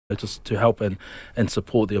just to help and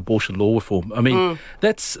support the abortion law reform. I mean,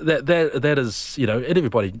 that is, and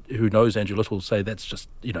everybody who knows Andrew Little will say that's just,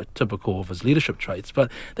 typical of his leadership traits,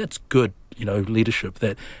 but that's good, leadership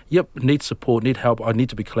that, needs support, need help. I need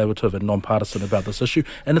to be collaborative and non-partisan about this issue,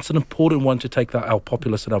 and it's an important one to take our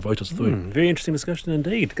populists and our voters through. Very interesting discussion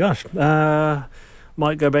indeed. Gosh,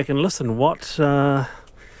 might go back and listen. What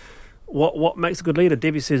makes a good leader?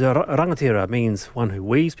 Debbie says rangatira means one who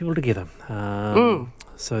weaves people together.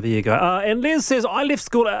 So there you go. And Les says, I left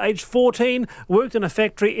school at age 14, worked in a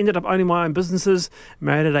factory, ended up owning my own businesses,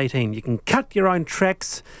 married at 18. You can cut your own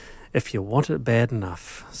tracks if you want it bad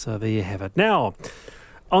enough. So there you have it. Now,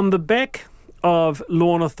 on the back of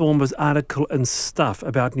Lorna Thornber's article in Stuff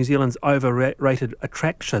about New Zealand's overrated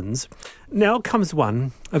attractions, now comes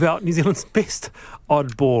one about New Zealand's best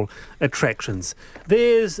oddball attractions.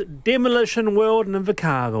 There's Demolition World in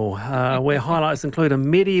Invercargill, where highlights include a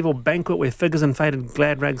medieval banquet where figures in faded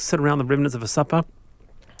glad rags sit around the remnants of a supper.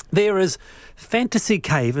 There is Fantasy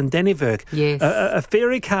Cave in Dannevirke, yes. a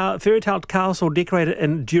fairy tale castle decorated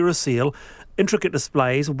in Duracell, intricate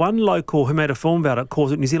displays. One local who made a film about it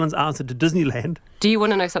calls it New Zealand's answer to Disneyland. Do you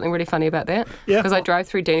want to know something really funny about that? Yeah. Because I drive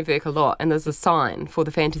through Dannevirke a lot, and there's a sign for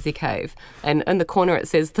the Fantasy Cave, and in the corner it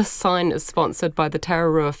says, this sign is sponsored by the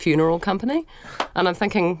Tararua Funeral Company. And I'm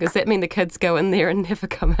thinking, does that mean the kids go in there and never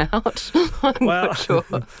come out? I'm not sure.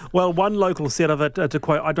 Well, one local said of it, to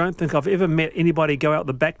quote, I don't think I've ever met anybody go out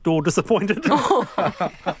the back door disappointed.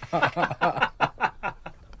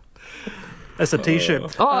 That's a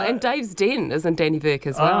T-shirt. And Dave's Den is in Dannevirke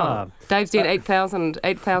as well. Dave's Den,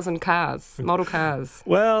 8,000 cars, model cars.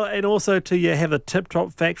 Well, and also you have the Tip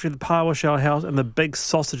Top Factory, the Power Shell House, and the Big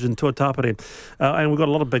Sausage in Tuatapere. And we've got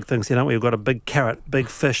a lot of big things here, don't we? We've got a big carrot, big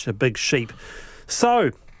fish, a big sheep.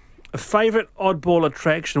 So, a favourite oddball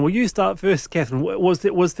attraction. Will you start first, Catherine? Was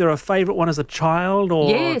there a favourite one as a child? Or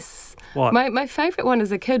Yes. What? My favourite one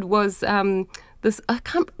as a kid was... was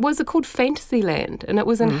it called Fantasyland, and it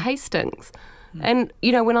was in Hastings. And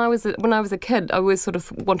when I was a kid, I always sort of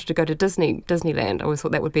wanted to go to Disneyland. I always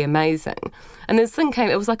thought that would be amazing. And this thing came.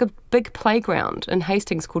 It was like a big playground in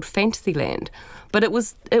Hastings called Fantasyland, but it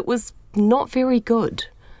was not very good,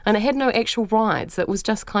 and it had no actual rides. It was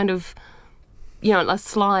just kind of a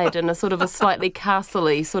slide and a sort of a slightly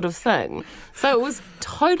castle-y sort of thing. So it was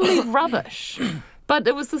totally rubbish. But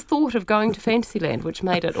it was the thought of going to Fantasyland which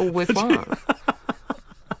made it all worthwhile.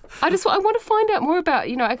 I want to find out more about,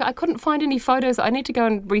 I couldn't find any photos. I need to go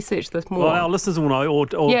and research this more. Well, our listeners will know, or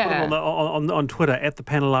put them on Twitter, at the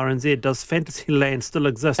panel RNZ. Does Fantasyland still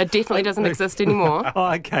exist? It definitely doesn't exist anymore.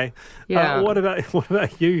 Oh, okay. Yeah. What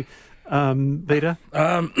about you, Peter?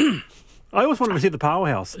 I always wanted to see the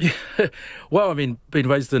powerhouse. Well, I mean, being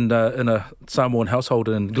raised in a Samoan household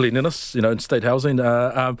in Glen Innes, in state housing,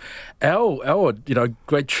 our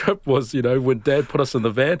great trip was, when Dad put us in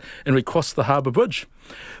the van and we crossed the Harbour Bridge,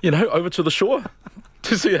 over to the shore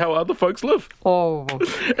to see how other folks live. Oh.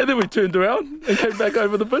 And then we turned around and came back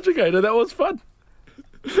over the bridge again, and that was fun.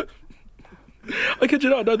 I kid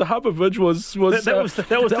you not, no, the Harbour Bridge was the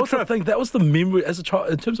thing. That was the memory as a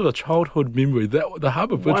child, in terms of a childhood memory. The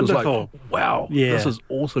Harbour Bridge was like, wow, this is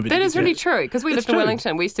awesome. That is really true, because we lived in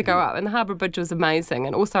Wellington. We used to go up, and the Harbour Bridge was amazing.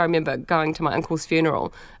 And also, I remember going to my uncle's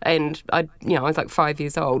funeral, and I was like 5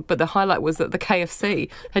 years old. But the highlight was that the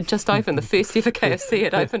KFC had just opened. The first ever KFC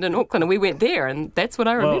had opened in Auckland, and we went there, and that's what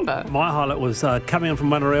I remember. Well, my highlight was coming in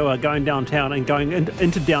from Wanarewa, going downtown, and going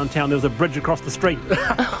into downtown. There was a bridge across the street.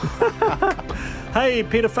 Hey,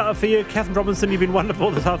 Peter, for you, Catherine Robinson, you've been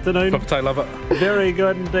wonderful this afternoon. Love it. Very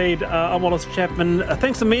good indeed. I'm Wallace Chapman.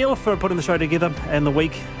 Thanks, Emile, for putting the show together and the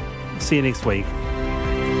week. See you next week.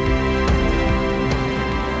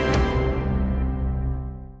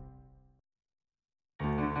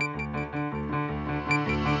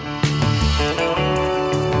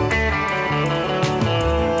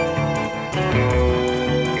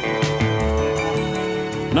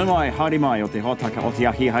 No mai, haere mai o te hōtaka o te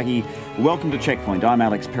ahi. Welcome to Checkpoint. I'm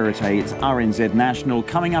Alex Perrottet. It's RNZ National.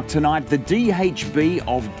 Coming up tonight, the DHB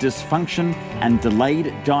of dysfunction and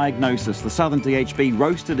delayed diagnosis. The Southern DHB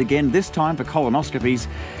roasted again, this time for colonoscopies.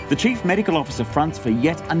 The Chief Medical Officer fronts for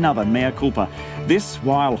yet another mea culpa. This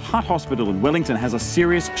while Hutt Hospital in Wellington has a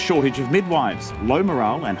serious shortage of midwives, low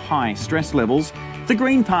morale and high stress levels. The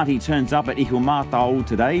Green Party turns up at Ihumātao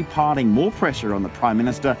today, piling more pressure on the Prime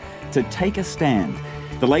Minister to take a stand.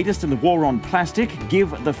 The latest in the war on plastic: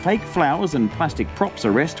 give the fake flowers and plastic props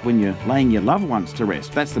a rest when you're laying your loved ones to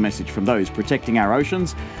rest. That's the message from those protecting our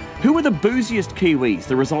oceans. Who are the booziest Kiwis?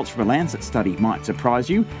 The results from a Lancet study might surprise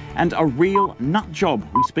you. And a real nut job.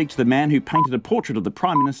 We speak to the man who painted a portrait of the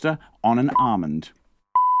Prime Minister on an almond.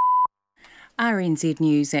 RNZ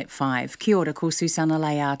News at 5. Kia ora, ko Susana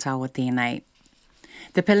Leātau o tēnei.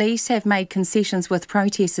 The police have made concessions with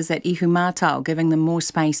protesters at Ihumātao, giving them more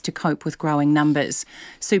space to cope with growing numbers.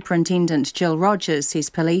 Superintendent Jill Rogers says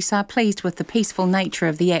police are pleased with the peaceful nature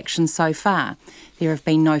of the action so far. There have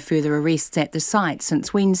been no further arrests at the site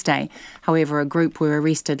since Wednesday. However, a group were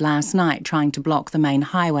arrested last night trying to block the main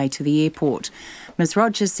highway to the airport. Ms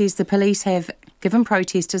Rogers says the police have given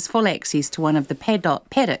protesters full access to one of the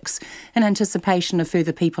paddocks in anticipation of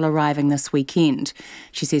further people arriving this weekend.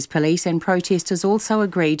 She says police and protesters also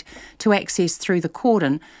agreed to access through the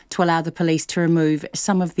cordon to allow the police to remove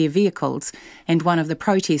some of their vehicles and one of the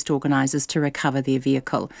protest organisers to recover their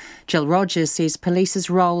vehicle. Jill Rogers says police's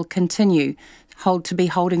role continue to be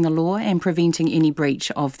holding the law and preventing any breach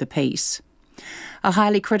of the peace. A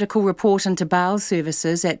highly critical report into bowel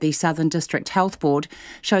services at the Southern District Health Board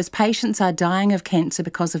shows patients are dying of cancer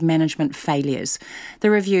because of management failures.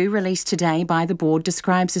 The review, released today by the board,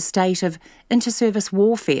 describes a state of inter-service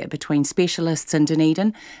warfare between specialists in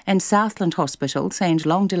Dunedin and Southland hospitals and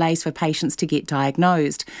long delays for patients to get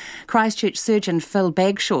diagnosed. Christchurch surgeon Phil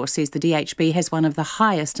Bagshaw says the DHB has one of the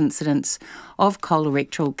highest incidents of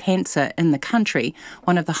colorectal cancer in the country,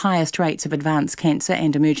 one of the highest rates of advanced cancer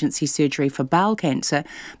and emergency surgery for bowel cancer,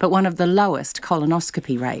 but one of the lowest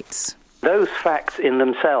colonoscopy rates. Those facts in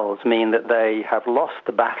themselves mean that they have lost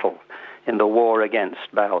the battle in the war against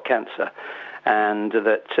bowel cancer, and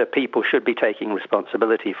that people should be taking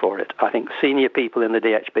responsibility for it. I think senior people in the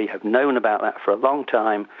DHB have known about that for a long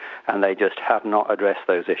time, and they just have not addressed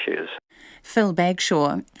those issues. Phil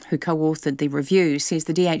Bagshaw, who co-authored the review, says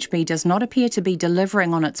the DHB does not appear to be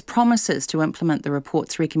delivering on its promises to implement the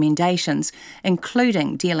report's recommendations,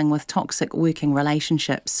 including dealing with toxic working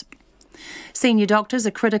relationships. Senior doctors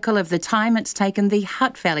are critical of the time it's taken the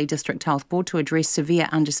Hutt Valley District Health Board to address severe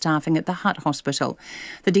understaffing at the Hutt Hospital.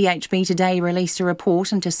 The DHB today released a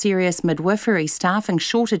report into serious midwifery staffing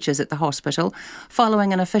shortages at the hospital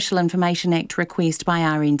following an Official Information Act request by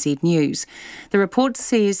RNZ News. The report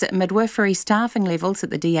says midwifery staffing levels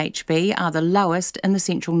at the DHB are the lowest in the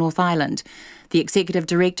Central North Island. The Executive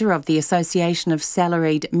Director of the Association of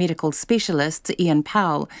Salaried Medical Specialists, Ian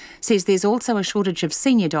Powell, says there's also a shortage of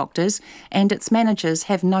senior doctors and its managers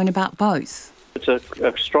have known about both. It's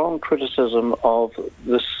a strong criticism of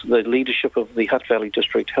the leadership of the Hutt Valley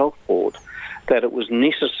District Health Board that it was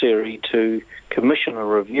necessary to commission a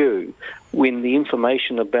review when the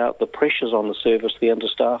information about the pressures on the service, the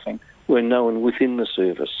understaffing, were known within the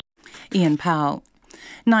service. Ian Powell.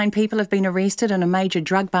 9 people have been arrested in a major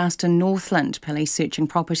drug bust in Northland. Police searching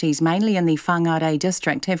properties mainly in the Whangarei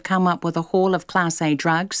district have come up with a haul of Class A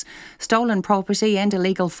drugs, stolen property and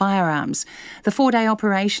illegal firearms. The 4-day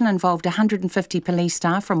operation involved 150 police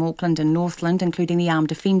staff from Auckland and Northland, including the Armed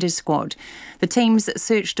Defenders Squad. The teams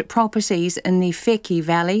searched properties in the Wheki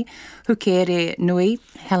Valley, Hukere Nui,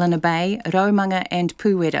 Helena Bay, Raumanga and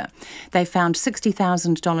Puwera. They found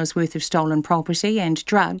 $60,000 worth of stolen property and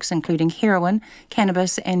drugs, including heroin,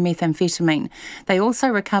 cannabis and methamphetamine. They also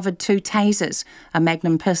recovered 2 tasers, a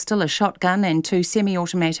magnum pistol, a shotgun and 2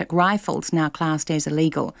 semi-automatic rifles now classed as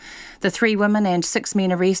illegal. The 3 women and 6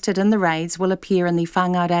 men arrested in the raids will appear in the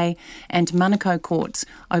Whangarei and Manukau courts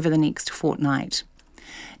over the next fortnight.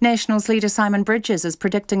 Nationals leader Simon Bridges is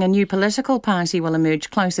predicting a new political party will emerge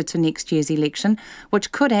closer to next year's election,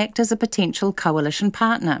 which could act as a potential coalition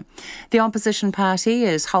partner. The opposition party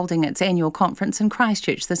is holding its annual conference in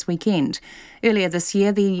Christchurch this weekend. Earlier this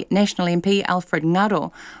year, the National MP Alfred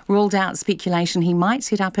Ngaro ruled out speculation he might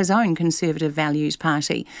set up his own Conservative Values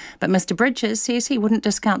Party. But Mr Bridges says he wouldn't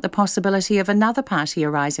discount the possibility of another party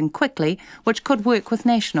arising quickly, which could work with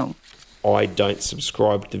National. I don't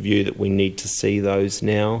subscribe to the view that we need to see those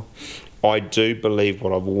now. I do believe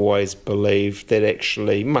what I've always believed, that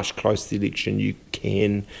actually much closer to the election you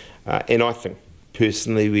can, and I think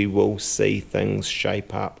personally we will see things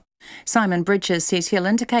shape up. Simon Bridges says he'll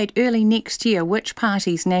indicate early next year which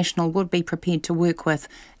parties National would be prepared to work with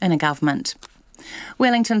in a government.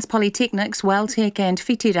 Wellington's polytechnics, Welltech and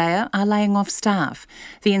Whitireia are laying off staff.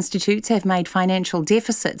 The institutes have made financial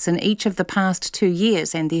deficits in each of the past 2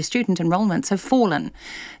 years and their student enrolments have fallen.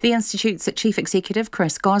 The institute's chief executive,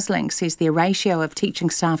 Chris Gosling, says their ratio of teaching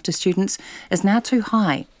staff to students is now too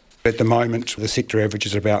high. At the moment, the sector average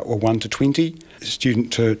is about 1 to 20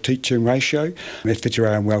 student to teaching ratio. At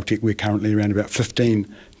Whitireia and Welltech, we're currently around about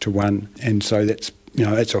 15 to 1, and so that's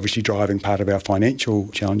obviously driving part of our financial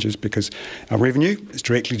challenges because our revenue is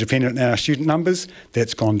directly dependent on our student numbers.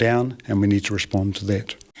 That's gone down and we need to respond to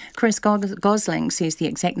that. Chris Gosling says the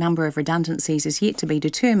exact number of redundancies is yet to be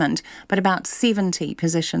determined, but about 70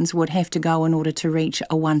 positions would have to go in order to reach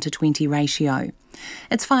a 1-to-20 ratio.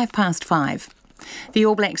 It's 5:05. The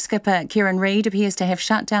All Black skipper Kieran Reid appears to have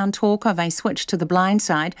shut down talk of a switch to the blind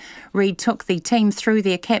side. Reid took the team through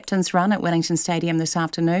their captain's run at Wellington Stadium this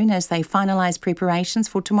afternoon as they finalise preparations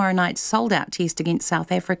for tomorrow night's sold-out test against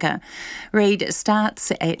South Africa. Reid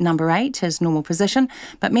starts at number 8, his normal position,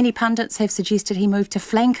 but many pundits have suggested he move to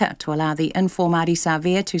flanker to allow the informed Ardie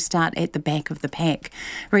Savea to start at the back of the pack.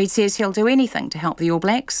 Reid says he'll do anything to help the All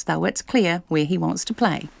Blacks, though it's clear where he wants to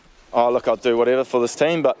play. Oh, look, I'll do whatever for this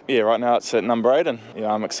team, but yeah, right now it's at number 8, and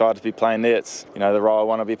I'm excited to be playing there. It's the role I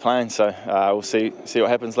want to be playing, so we'll see what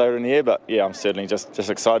happens later in the year. But yeah, I'm certainly just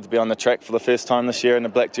excited to be on the track for the first time this year in the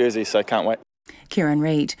black jersey, so can't wait. Kieran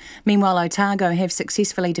Reid. Meanwhile, Otago have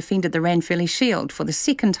successfully defended the Ranfurly Shield for the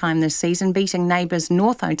second time this season, beating neighbours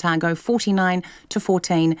North Otago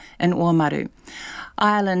 49-14 in Oamaru.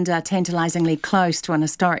 Ireland are tantalisingly close to an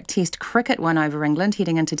historic Test cricket win over England,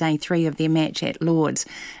 heading into day 3 of their match at Lord's.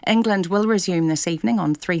 England will resume this evening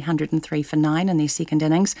on 303 for 9 in their second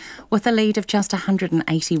innings, with a lead of just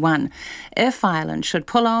 181. If Ireland should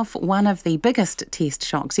pull off one of the biggest Test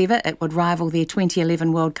shocks ever, it would rival their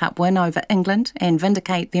 2011 World Cup win over England and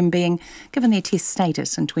vindicate them being given their Test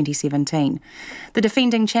status in 2017. The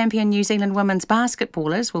defending champion New Zealand women's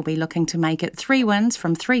basketballers will be looking to make it 3 wins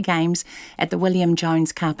from 3 games at the William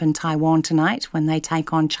Jones Cup in Taiwan tonight when they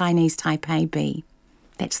take on Chinese Taipei B.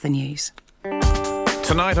 That's the news.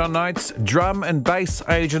 Tonight on Nights, drum and bass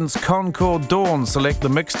agents Concord Dawn select the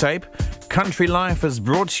mixtape. Country Life is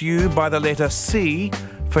brought to you by the letter C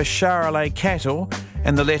for Charolais Cattle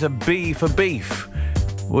and the letter B for Beef,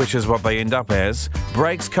 which is what they end up as.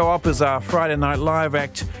 Breaks Co-op is our Friday Night Live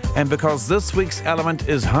act, and because this week's element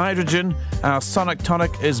is hydrogen, our Sonic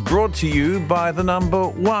Tonic is brought to you by the number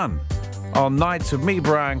 1. On Nights with me,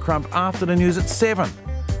 Brian Crump, after the news at 7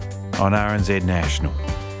 on RNZ National.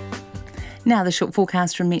 Now the short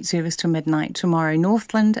forecast from Met Service to midnight tomorrow.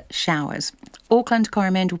 Northland, showers. Auckland,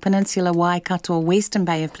 Coromandel Peninsula, Waikato, Western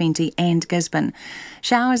Bay of Plenty and Gisborne.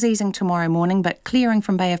 Showers easing tomorrow morning, but clearing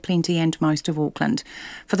from Bay of Plenty and most of Auckland.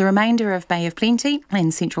 For the remainder of Bay of Plenty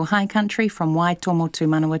and Central High Country, from Waitomo to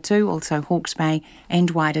Manawatu, also Hawke's Bay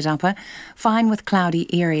and Wairarapa, fine with cloudy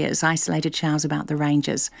areas, isolated showers about the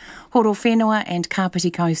ranges. Horowhenua and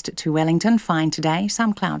Kapiti Coast to Wellington, fine today,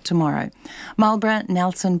 some cloud tomorrow. Marlborough,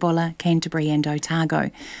 Nelson, Buller, Canterbury and Otago.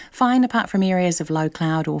 Fine apart from areas of low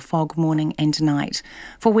cloud or fog morning and night.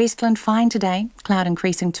 For Westland, fine today, cloud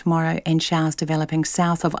increasing tomorrow and showers developing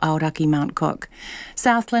south of Aoraki, Mount Cook.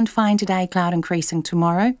 Southland, fine today, cloud increasing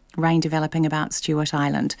tomorrow, rain developing about Stewart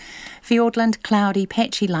Island. Fiordland, cloudy,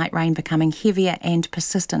 patchy light rain becoming heavier and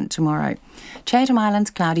persistent tomorrow. Chatham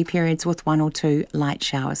Islands, cloudy periods with 1 or 2 light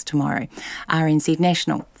showers tomorrow. RNZ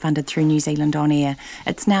National, funded through New Zealand On Air.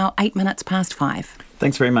 It's now 8 minutes past 5.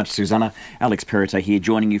 Thanks very much, Susanna. Alex Perrottet here,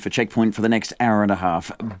 joining you for Checkpoint for the next hour and a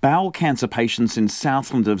half. Bowel cancer patients in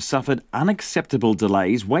Southland have suffered unacceptable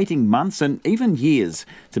delays, waiting months and even years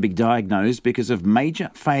to be diagnosed because of major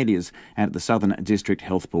failures at the Southern District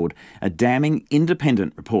Health Board. A damning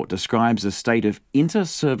independent report describes a state of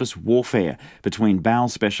inter-service warfare between bowel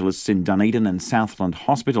specialists in Dunedin and Southland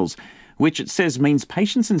hospitals, which it says means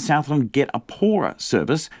patients in Southland get a poorer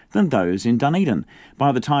service than those in Dunedin.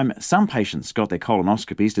 By the time some patients got their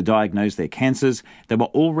colonoscopies to diagnose their cancers, they were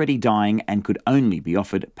already dying and could only be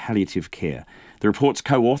offered palliative care. The report's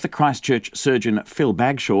co-author, Christchurch surgeon Phil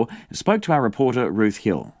Bagshaw, spoke to our reporter Ruth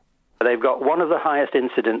Hill. They've got one of the highest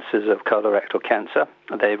incidences of colorectal cancer.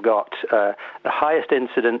 They've got the highest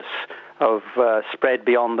incidence of spread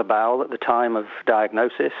beyond the bowel at the time of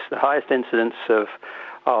diagnosis, the highest incidence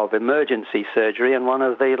of emergency surgery, and one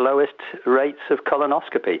of the lowest rates of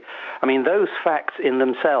colonoscopy. I mean, those facts in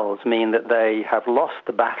themselves mean that they have lost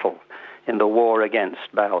the battle in the war against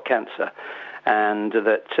bowel cancer, and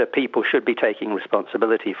that people should be taking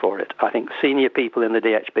responsibility for it. I think senior people in the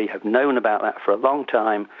DHB have known about that for a long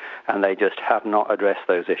time, and they just have not addressed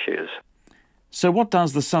those issues. So what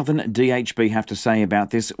does the Southern DHB have to say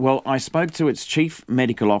about this? Well, I spoke to its Chief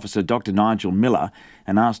Medical Officer, Dr Nigel Miller,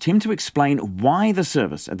 and asked him to explain why the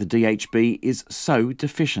service at the DHB is so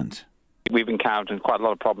deficient. We've encountered quite a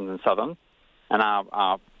lot of problems in Southern, and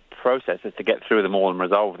our process is to get through them all and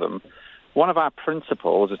resolve them. One of our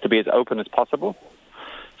principles is to be as open as possible,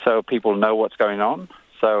 so people know what's going on.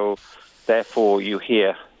 So therefore you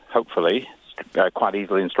hear, hopefully, quite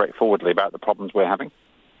easily and straightforwardly about the problems we're having.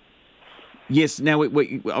 Yes, now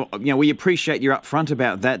we appreciate you're upfront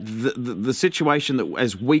about that. The situation that,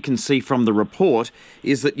 as we can see from the report,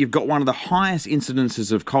 is that you've got one of the highest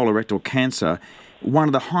incidences of colorectal cancer, one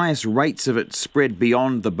of the highest rates of it spread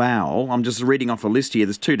beyond the bowel. I'm just reading off a list here.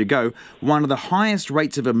 There's 2 to go. One of the highest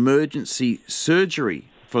rates of emergency surgery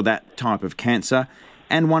for that type of cancer,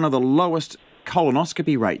 and one of the lowest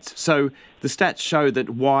colonoscopy rates. So the stats show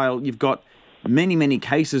that while you've got many, many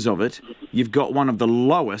cases of it, you've got one of the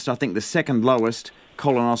lowest, I think the second lowest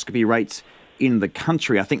colonoscopy rates in the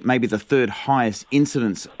country. I think maybe the third highest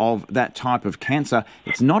incidence of that type of cancer.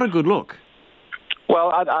 It's not a good look.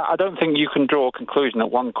 Well, I don't think you can draw a conclusion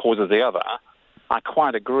that one causes the other. I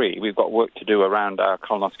quite agree. We've got work to do around our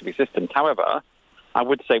colonoscopy systems. However, I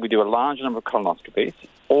would say we do a large number of colonoscopies.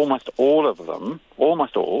 Almost all of them,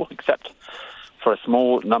 almost all, except for a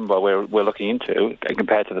small number we're looking into,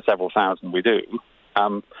 compared to the several thousand we do,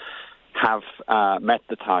 have met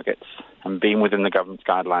the targets and been within the government's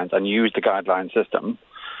guidelines and used the guideline system.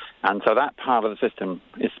 And so that part of the system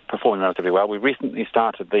is performing relatively well. We recently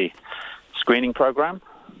started the screening program,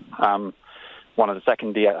 one of the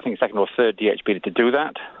second or third DHB to do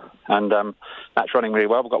that, and that's running really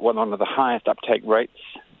well. We've got one of the highest uptake rates,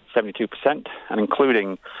 72%, and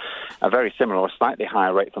including a very similar or slightly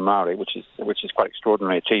higher rate for Maori, which is quite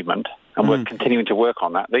extraordinary achievement, and we're continuing to work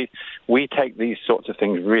on that. We take these sorts of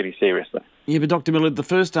things really seriously. Yeah, but Dr. Miller, the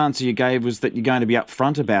first answer you gave was that you're going to be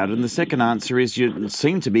upfront about it, and the second answer is you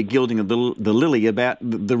seem to be gilding the lily about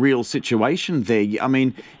the real situation there. I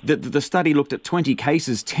mean, the study looked at 20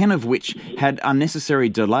 cases, 10 of which had unnecessary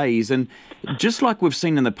delays, and just like we've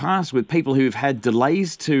seen in the past with people who've had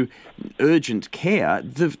delays to urgent care,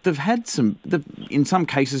 they've had in some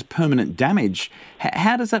cases, permanent damage.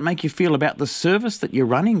 How does that make you feel about the service that you're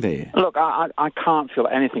running there? Look, I can't feel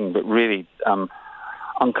anything but really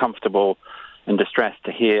uncomfortable and distressed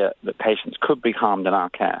to hear that patients could be harmed in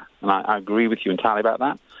our care. And I agree with you entirely about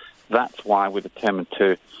that. That's why we're determined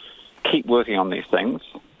to keep working on these things,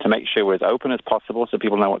 to make sure we're as open as possible so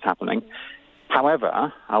people know what's happening.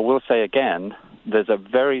 However, I will say again, there's a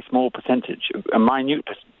very small percentage, a minute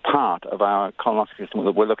part of our colonoscopy system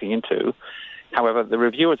that we're looking into. However, the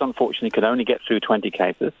reviewers, unfortunately, could only get through 20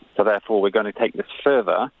 cases, so therefore we're going to take this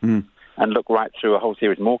further and look right through a whole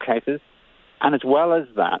series more cases. And as well as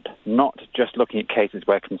that, not just looking at cases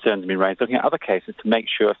where concerns have been raised, looking at other cases to make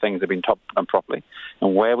sure things have been done properly.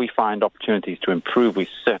 And where we find opportunities to improve, we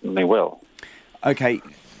certainly will. Okay.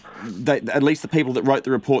 At least the people that wrote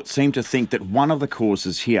the report seem to think that one of the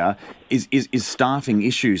causes here is staffing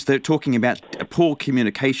issues. They're talking about poor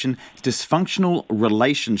communication, dysfunctional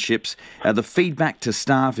relationships. The feedback to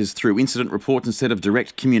staff is through incident reports instead of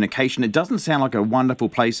direct communication. It doesn't sound like a wonderful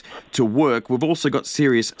place to work. We've also got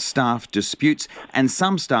serious staff disputes, and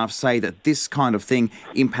some staff say that this kind of thing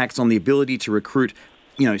impacts on the ability to recruit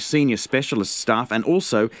senior specialist staff, and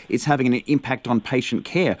also it's having an impact on patient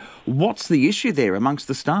care. What's the issue there amongst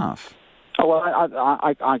the staff? Oh, well,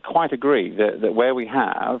 I quite agree that where we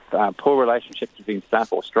have poor relationships between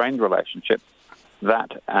staff or strained relationships,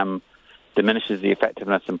 that diminishes the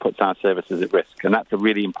effectiveness and puts our services at risk. And that's a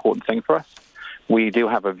really important thing for us. We do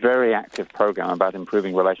have a very active program about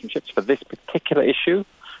improving relationships. For this particular issue,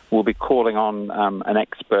 we'll be calling on an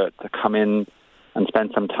expert to come in and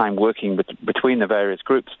spend some time working between the various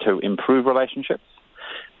groups to improve relationships.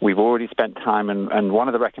 We've already spent time, and one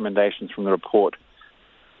of the recommendations from the report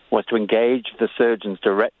was to engage the surgeons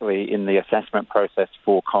directly in the assessment process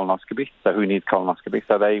for colonoscopy, so who needs colonoscopy.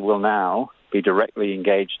 So they will now be directly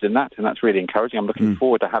engaged in that, and that's really encouraging. I'm looking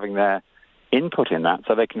forward to having their input in that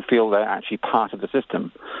so they can feel they're actually part of the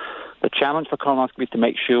system. The challenge for colonoscopy is to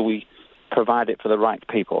make sure we provide it for the right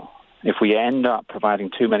people. If we end up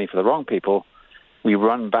providing too many for the wrong people, we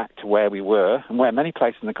run back to where we were and where many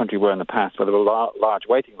places in the country were in the past, where there were large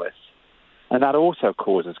waiting lists. And that also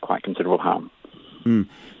causes quite considerable harm.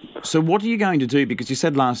 So what are you going to do? Because you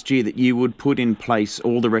said last year that you would put in place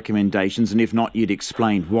all the recommendations, and if not, you'd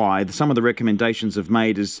explain why. Some of the recommendations have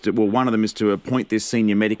made one of them is to appoint this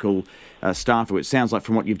senior medical staffer. It sounds like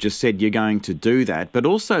from what you've just said, you're going to do that. But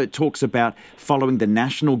also it talks about following the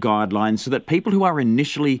national guidelines so that people who are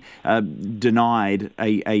initially denied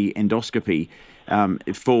a endoscopy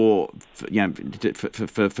for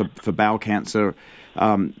bowel cancer,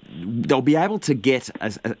 they'll be able to get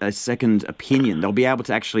a second opinion. They'll be able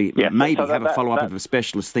to actually have a follow-up if a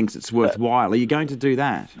specialist thinks it's worthwhile. Are you going to do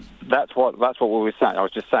that? That's what we were saying. I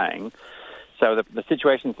was just saying. So the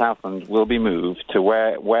situation in Southland will be moved to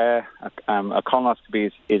where a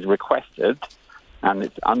colonoscopy is requested, and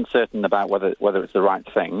it's uncertain about whether it's the right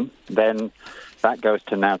thing. Then that goes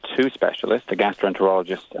to now two specialists, a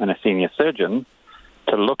gastroenterologist and a senior surgeon,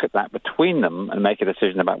 to look at that between them and make a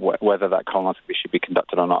decision about whether that colonoscopy should be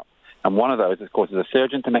conducted or not. And one of those, of course, is a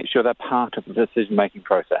surgeon, to make sure they're part of the decision-making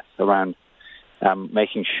process around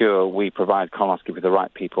making sure we provide colonoscopy with the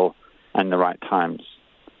right people and the right times.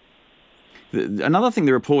 Another thing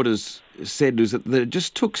the reporters said was that it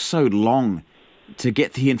just took so long to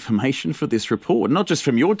get the information for this report, not just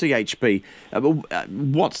from your DHB.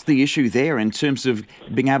 What's the issue there in terms of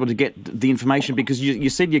being able to get the information? Because you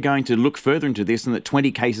said you're going to look further into this and that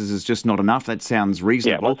 20 cases is just not enough. That sounds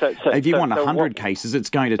reasonable. Yeah, well, if you want 100 cases, it's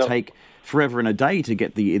going to take forever and a day to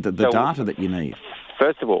get the data that you need.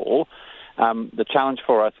 First of all, the challenge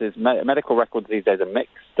for us is medical records these days are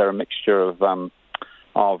mixed. They're a mixture of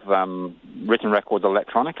written records,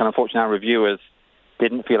 electronic, and unfortunately our reviewers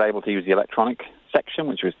didn't feel able to use the electronic section,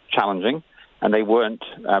 which was challenging, and they weren't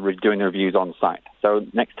doing the reviews on site. So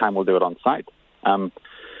next time we'll do it on site. Those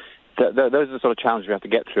are the sort of challenges we have to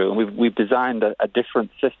get through, and we've designed a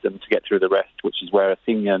different system to get through the rest, which is where a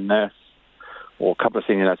senior nurse or a couple of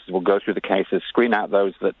senior nurses will go through the cases, screen out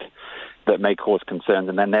those that may cause concerns,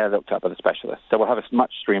 and then they're looked at by the specialist. So we'll have a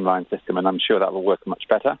much streamlined system, and I'm sure that will work much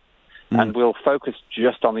better. And we'll focus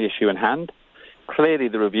just on the issue in hand. Clearly,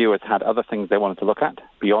 the reviewers had other things they wanted to look at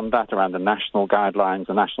beyond that, around the national guidelines,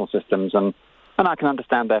 the national systems, and I can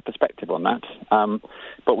understand their perspective on that.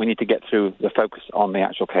 But we need to get through the focus on the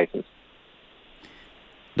actual cases.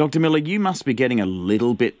 Dr. Miller, you must be getting a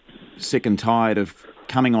little bit sick and tired of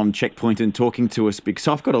coming on Checkpoint and talking to us, because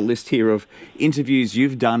I've got a list here of interviews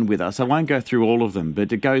you've done with us. I won't go through all of them,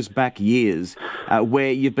 but it goes back years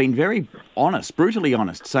where you've been very honest, brutally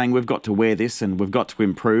honest, saying we've got to wear this and we've got to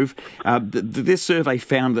improve. This survey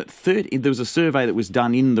found that there was a survey that was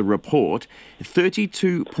done in the report.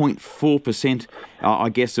 32.4%, I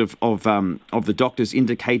guess, of the doctors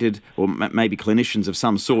indicated, or maybe clinicians of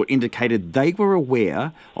some sort, indicated they were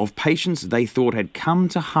aware of patients they thought had come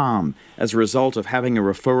to harm as a result of having a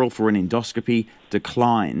referral for an endoscopy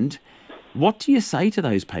declined. What do you say to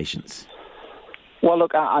those patients? Well,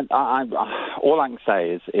 look, all I can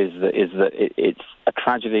say is that it's a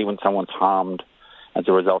tragedy when someone's harmed as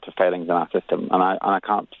a result of failings in our system, and I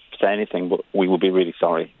can't say anything, but we will be really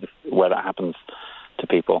sorry where that happens to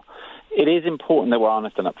people. It is important that we're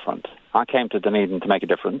honest and upfront. I came to Dunedin to make a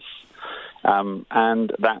difference,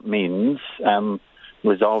 and that means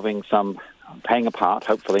playing a part,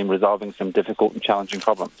 hopefully, in resolving some difficult and challenging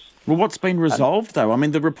problems. Well, what's been resolved, though? I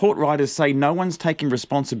mean, the report writers say no one's taking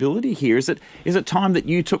responsibility here. Is it time that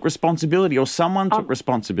you took responsibility or someone took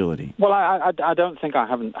responsibility? Well, I don't think I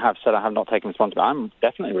have said I have not taken responsibility. I'm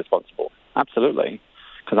definitely responsible, absolutely,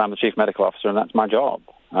 because I'm the Chief Medical Officer and that's my job.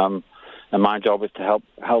 And my job is to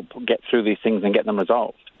help get through these things and get them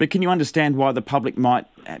resolved. But can you understand why the public might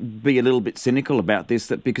be a little bit cynical about this?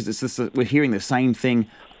 That because we're hearing the same thing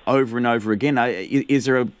over and over again. Is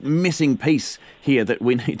there a missing piece here that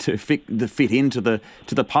we need to fit into the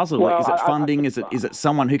puzzle? Well, is it funding? Is it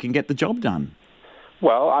someone who can get the job done?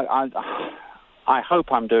 Well, I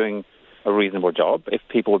hope I'm doing a reasonable job. If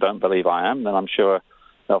people don't believe I am, then I'm sure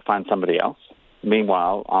they'll find somebody else.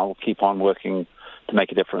 Meanwhile, I'll keep on working to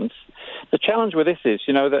make a difference. The challenge with this is,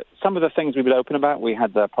 that some of the things we've been open about, we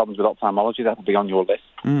had the problems with ophthalmology, that will be on your list.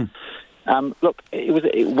 Look,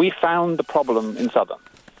 we found the problem in Southern.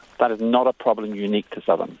 That is not a problem unique to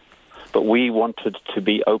Southern. But we wanted to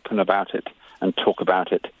be open about it and talk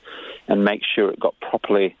about it and make sure it got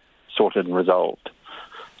properly sorted and resolved.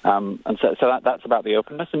 And so that's about the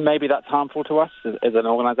openness, and maybe that's harmful to us as an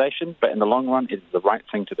organisation, but in the long run, it's the right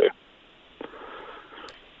thing to do.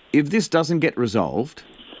 If this doesn't get resolved,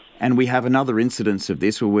 and we have another incidence of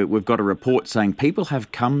this where we've got a report saying people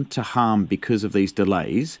have come to harm because of these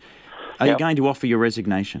delays, are you going to offer your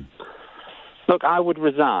resignation? Look, I would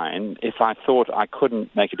resign if I thought I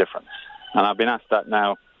couldn't make a difference. And I've been asked that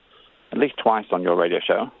now at least twice on your radio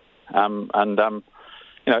show. And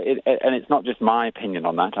it's not just my opinion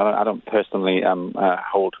on that. I don't personally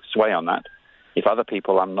hold sway on that. If other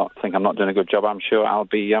people think I'm not doing a good job, I'm sure I'll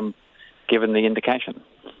be given the indication.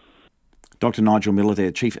 Dr. Nigel Miller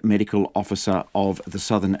there, Chief Medical Officer of the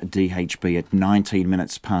Southern DHB at 19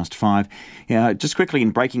 minutes past 5. Just quickly in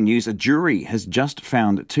breaking news, a jury has just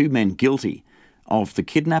found 2 men guilty of the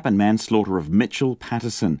kidnap and manslaughter of Mitchell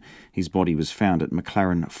Patterson. His body was found at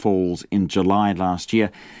McLaren Falls in July last year.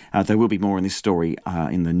 There will be more in this story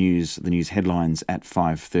in the news headlines at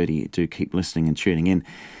 5:30. Do keep listening and tuning in.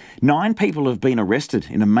 9 people have been arrested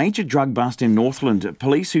in a major drug bust in Northland.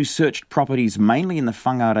 Police who searched properties mainly in the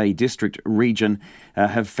Whangarei district region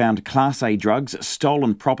have found Class A drugs,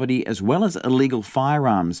 stolen property, as well as illegal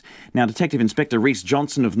firearms. Now, Detective Inspector Rhys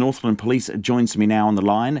Johnson of Northland Police joins me now on the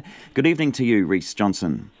line. Good evening to you, Rhys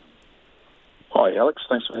Johnson. Hi, Alex.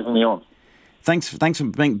 Thanks for having me on. Thanks for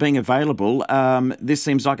being available. This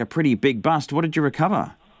seems like a pretty big bust. What did you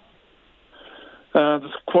recover? There's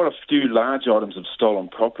quite a few large items of stolen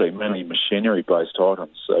property, mainly machinery-based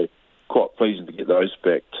items, so quite pleasing to get those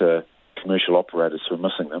back to commercial operators who are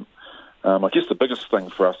missing them. I guess the biggest thing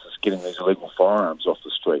for us is getting these illegal firearms off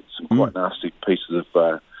the streets, some quite nasty pieces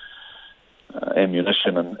of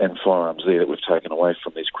ammunition and firearms there that we've taken away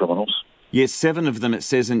from these criminals. Yes, 7 of them, it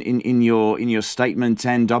says in your statement,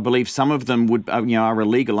 and I believe some of them would are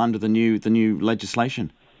illegal under the new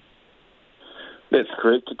legislation. That's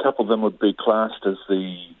correct. A couple of them would be classed as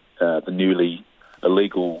the newly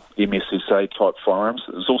illegal MSSA type firearms.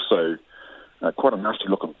 There's also quite a nasty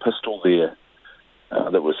looking pistol there.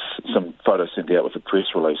 That was some photos sent out with a press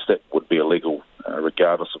release. That would be illegal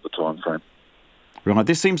regardless of the time frame. Right,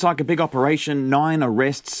 this seems like a big operation, 9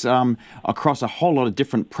 arrests across a whole lot of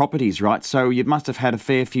different properties, right? So you must have had a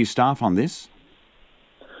fair few staff on this.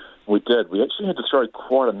 We did. We actually had to throw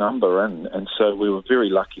quite a number in, and so we were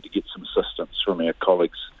very lucky to get some assistance from our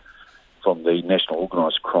colleagues from the National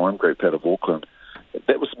Organised Crime Group out of Auckland.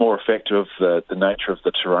 That was more a factor of the nature of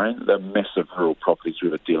the terrain. They're massive rural properties we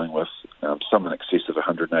were dealing with, some in excess of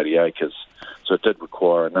 180 acres, so it did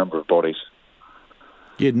require a number of bodies.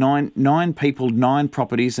 Yeah, nine people, 9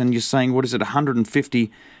 properties, and you're saying,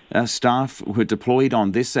 150 staff were deployed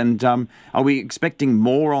on this, and are we expecting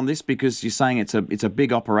more on this, because you're saying it's a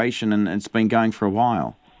big operation and it's been going for a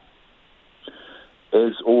while?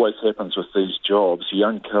 As always happens with these jobs, you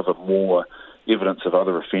uncover more evidence of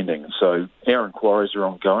other offending. So our inquiries are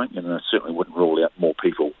ongoing, and I certainly wouldn't rule out more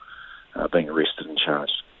people being arrested and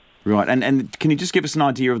charged. Right, and can you just give us an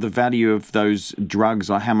idea of the value of those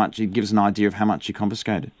drugs, or how much? Give us an idea of how much you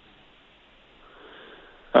confiscated.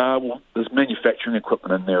 Well, there's manufacturing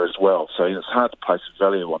equipment in there as well, so it's hard to place a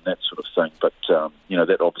value on that sort of thing. But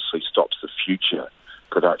that obviously stops the future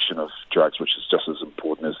production of drugs, which is just as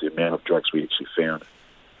important as the amount of drugs we actually found.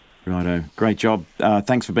 Righto, great job.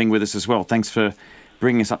 Thanks for being with us as well. Thanks for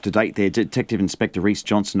bringing us up to date there. Detective Inspector Rhys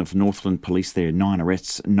Johnson of Northland Police there. 9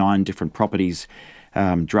 arrests, 9 different properties,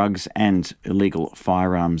 drugs and illegal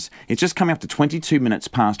firearms. It's just coming up to 22 minutes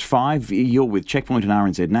past 5. You're with Checkpoint and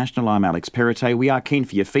RNZ National. I'm Alex Perrottet. We are keen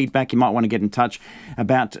for your feedback. You might want to get in touch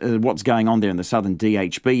about what's going on there in the southern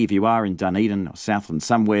DHB. If you are in Dunedin or Southland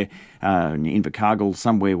somewhere, in Invercargill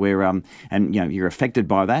somewhere where you're affected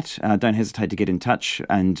by that, don't hesitate to get in touch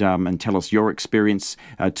and tell us your experience.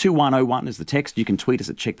 2101 is the text. You can tweet us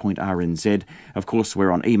at Checkpoint RNZ. Of course,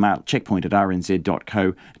 we're on email,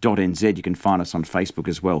 checkpoint@rnz.co.nz. You can find us on Facebook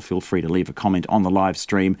as well. Feel free to leave a comment on the live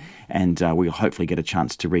stream, and we'll hopefully get a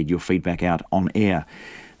chance to read your feedback out on air.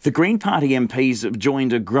 The Green Party MPs have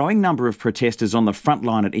joined a growing number of protesters on the front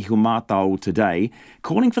line at Ihumātao today,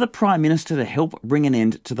 calling for the Prime Minister to help bring an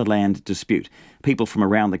end to the land dispute. People from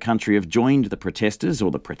around the country have joined the protesters, or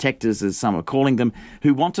the protectors as some are calling them,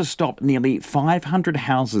 who want to stop nearly 500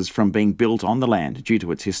 houses from being built on the land due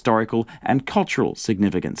to its historical and cultural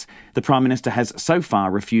significance. The Prime Minister has so far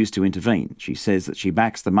refused to intervene. She says that she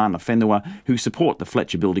backs the mana whenua who support the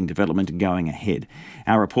Fletcher building development going ahead.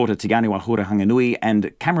 Our reporter Tigani Wahura Hanganui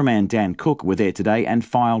and cameraman Dan Cook were there today and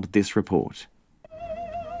filed this report.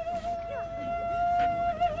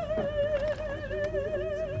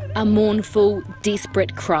 A mournful,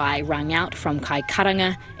 desperate cry rang out from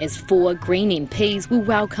Kaikaranga as 4 Green MPs were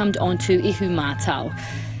welcomed onto Ihumātao.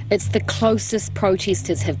 It's the closest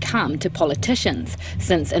protesters have come to politicians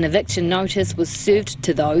since an eviction notice was served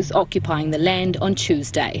to those occupying the land on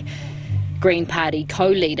Tuesday. Green Party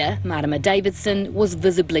co-leader Marama Davidson was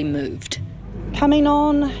visibly moved. Coming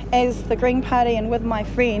on as the Green Party and with my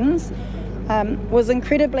friends was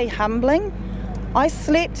incredibly humbling. I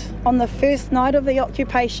slept on the first night of the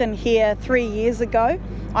occupation here 3 years ago.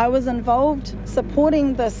 I was involved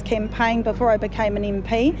supporting this campaign before I became an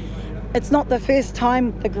MP. It's not the first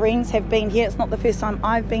time the Greens have been here, it's not the first time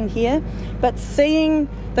I've been here, but seeing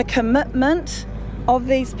the commitment of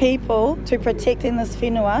these people to protecting this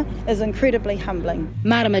whenua is incredibly humbling.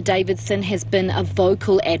 Marama Davidson has been a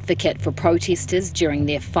vocal advocate for protesters during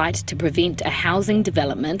their fight to prevent a housing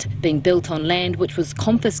development being built on land which was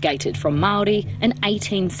confiscated from Māori in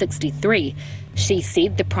 1863. She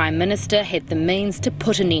said the Prime Minister had the means to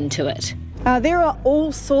put an end to it. There are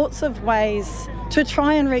all sorts of ways to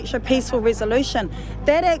try and reach a peaceful resolution.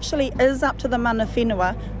 That actually is up to the mana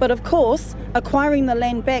whenua, but of course, acquiring the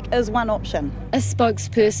land back is one option. A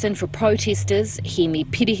spokesperson for protesters, Hemi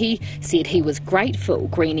Pirihi, said he was grateful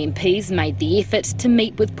Green MPs made the effort to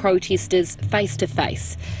meet with protesters face to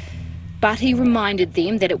face. But he reminded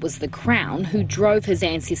them that it was the Crown who drove his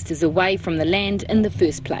ancestors away from the land in the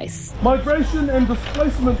first place. Migration and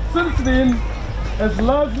displacement since then has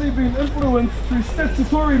largely been influenced through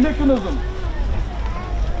statutory mechanisms.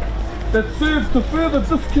 that serve to further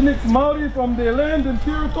disconnect Māori from their land and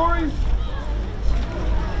territories.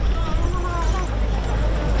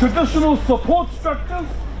 Traditional support structures.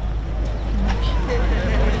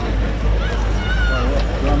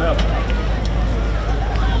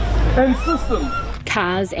 And systems.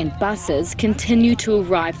 Cars and buses continue to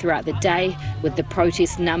arrive throughout the day, with the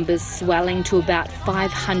protest numbers swelling to about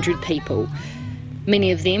 500 people.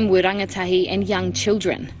 Many of them were rangatahi and young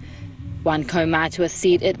children. One kaumatua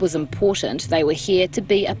said it was important they were here to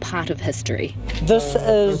be a part of history. This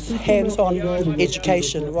is hands-on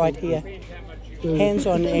education right here.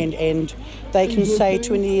 Hands-on, and they can say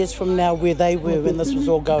 20 years from now where they were when this was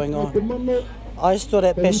all going on. I stood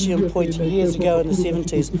at Bastion Point years ago in the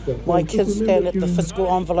 70s. My kids stand at the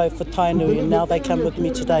fiscal envelope for Tainui, and now they come with me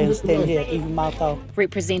today and stand here at Ihumātao.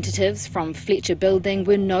 Representatives from Fletcher Building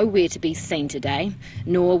were nowhere to be seen today,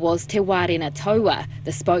 nor was Te Wārena Taua, the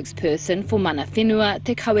spokesperson for Mana Whenua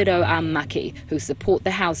Te Kawero a Maki, who support the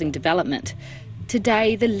housing development.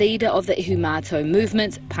 Today, the leader of the Ihumātao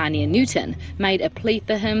movement, Pania Newton, made a plea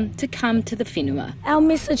for him to come to the whenua. Our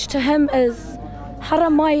message to him is, hara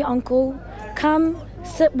mai, uncle. Come,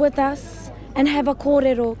 sit with us and have a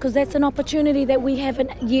kōrero, because that's an opportunity that we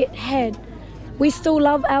haven't yet had. We still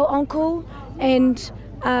love our uncle, and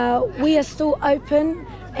we are still open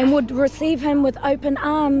and would receive him with open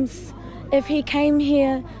arms if he came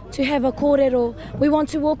here to have a kōrero. We want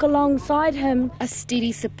to walk alongside him. A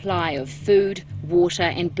steady supply of food, water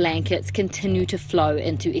and blankets continue to flow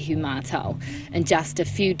into Ihumātao. In just a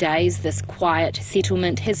few days, this quiet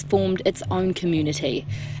settlement has formed its own community,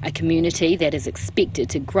 a community that is expected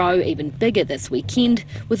to grow even bigger this weekend,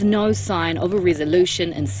 with no sign of a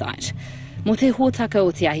resolution in sight. Mo te hōtaka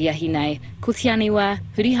o te ahiahi nei, ko te aniwa,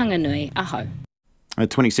 hurihanga nui, aho.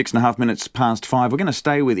 26 and a half minutes past 5. We're going to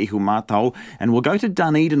stay with Ihumātao and we'll go to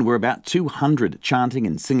Dunedin, where about 200 chanting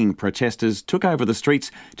and singing protesters took over the streets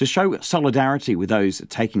to show solidarity with those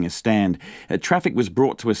taking a stand. Traffic was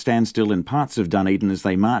brought to a standstill in parts of Dunedin as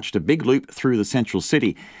they marched a big loop through the central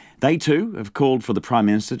city. They too have called for the Prime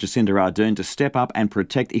Minister Jacinda Ardern to step up and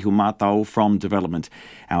protect Ihumātao from development.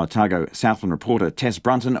 Our Otago Southland reporter Tess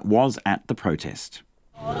Brunton was at the protest.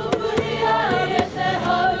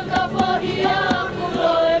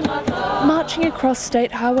 Marching across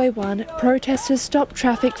State Highway 1, protesters stopped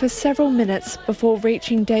traffic for several minutes before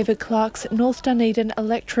reaching David Clark's North Dunedin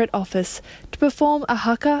electorate office to perform a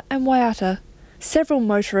haka and waiata. Several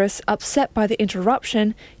motorists, upset by the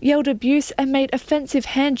interruption, yelled abuse and made offensive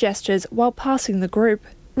hand gestures while passing the group.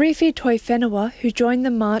 Rifi Toiwhenua, who joined the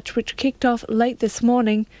march which kicked off late this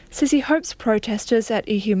morning, says he hopes protesters at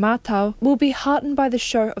Ihumātao will be heartened by the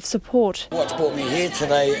show of support. What's brought me here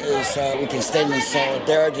today is we can stand in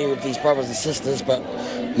solidarity with these brothers and sisters, but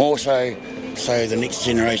more so the next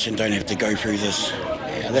generation don't have to go through this.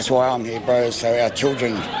 Yeah, that's why I'm here, bro, so our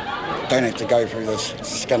children don't have to go through this.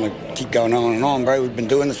 It's going to keep going on and on, bro. We've been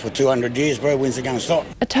doing this for 200 years, bro. When's it going to stop?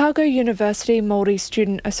 Otago University Māori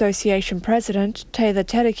Student Association President Taylor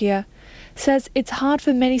Terekia says it's hard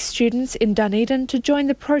for many students in Dunedin to join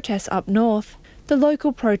the protests up north. The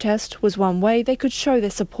local protest was one way they could show their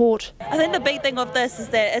support. I think the big thing of this is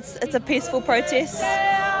that it's a peaceful protest.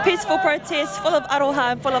 Peaceful protest, full of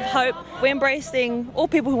aroha and full of hope. We're embracing all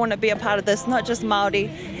people who want to be a part of this, not just Māori.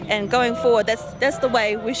 And going forward, that's the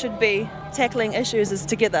way we should be tackling issues, is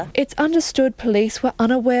together. It's understood police were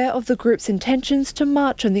unaware of the group's intentions to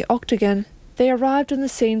march on the Octagon. They arrived on the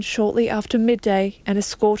scene shortly after midday and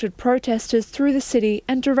escorted protesters through the city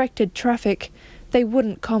and directed traffic. They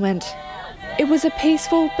wouldn't comment. It was a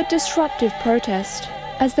peaceful but disruptive protest.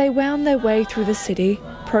 As they wound their way through the city,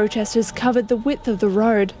 protesters covered the width of the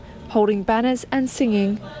road, holding banners and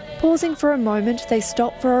singing. Pausing for a moment, they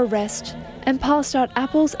stopped for a rest and passed out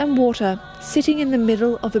apples and water, sitting in the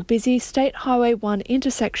middle of a busy State Highway 1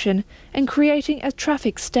 intersection and creating a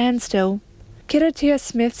traffic standstill. Kiratia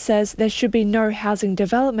Smith says there should be no housing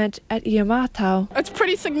development at Ihumātao. It's a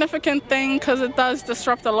pretty significant thing because it does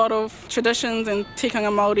disrupt a lot of traditions and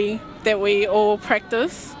tikanga Māori that we all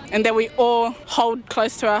practice and that we all hold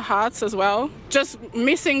close to our hearts as well. Just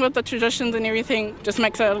messing with the traditions and everything just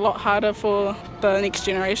makes it a lot harder for the next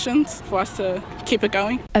generations, for us to keep it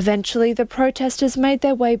going. Eventually, the protesters made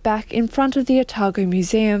their way back in front of the Otago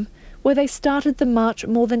Museum, where they started the march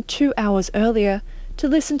more than 2 hours earlier, to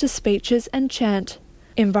listen to speeches and chant.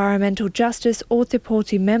 Environmental Justice o Te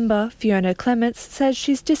Pōti member Fiona Clements says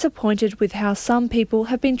she's disappointed with how some people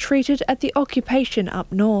have been treated at the occupation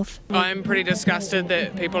up north. I'm pretty disgusted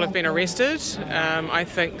that people have been arrested. I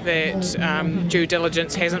think that due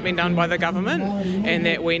diligence hasn't been done by the government, and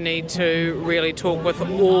that we need to really talk with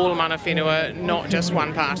all mana whenua, not just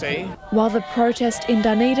one party. While the protest in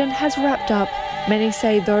Dunedin has wrapped up, many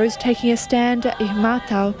say those taking a stand at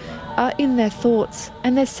Ihumatao are in their thoughts,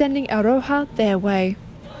 and they're sending aroha their way.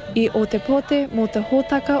 I o te pote mō te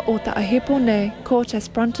hōtaka o te ahipo nei, ko Tess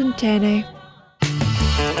Brunton tēnei.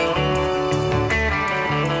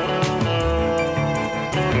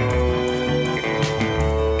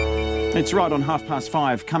 It's right on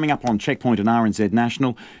 5:30, coming up on Checkpoint and RNZ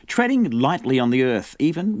National, treading lightly on the earth,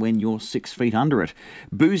 even when you're 6 feet under it.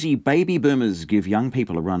 Boozy baby boomers give young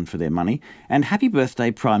people a run for their money. And happy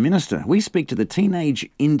birthday, Prime Minister. We speak to the teenage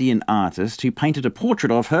Indian artist who painted a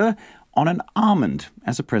portrait of her on an almond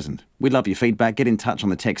as a present. We'd love your feedback. Get in touch on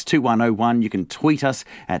the text 2101. You can tweet us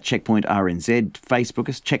at Checkpoint RNZ, Facebook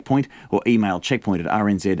us Checkpoint, or email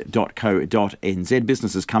checkpoint@rnz.co.nz.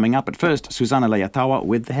 Business is coming up. But first, Susanna Leatawa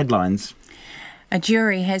with the headlines. A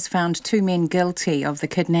jury has found 2 men guilty of the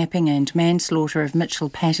kidnapping and manslaughter of Mitchell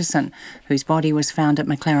Patterson, whose body was found at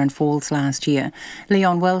McLaren Falls last year.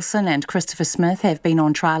 Leon Wilson and Christopher Smith have been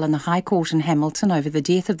on trial in the High Court in Hamilton over the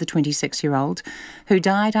death of the 26-year-old, who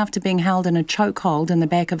died after being held in a chokehold in the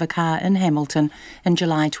back of a car in Hamilton in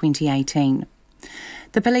July 2018.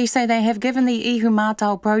 The police say they have given the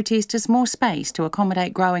Ihumatao protesters more space to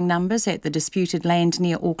accommodate growing numbers at the disputed land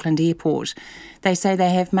near Auckland Airport. They say they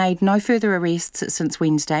have made no further arrests since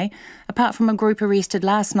Wednesday, apart from a group arrested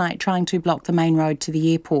last night trying to block the main road to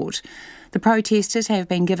the airport. The protesters have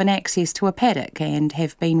been given access to a paddock and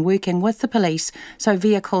have been working with the police so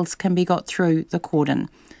vehicles can be got through the cordon.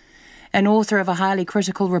 An author of a highly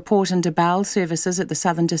critical report into bowel services at the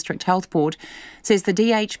Southern District Health Board says the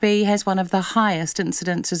DHB has one of the highest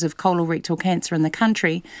incidences of colorectal cancer in the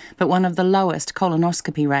country, but one of the lowest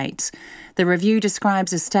colonoscopy rates. The review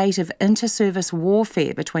describes a state of inter-service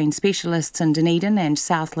warfare between specialists in Dunedin and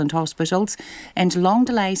Southland hospitals and long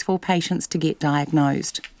delays for patients to get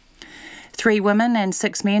diagnosed. 3 women and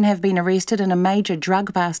 6 men have been arrested in a major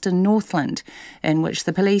drug bust in Northland, in which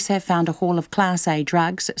the police have found a haul of Class A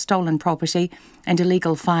drugs, stolen property and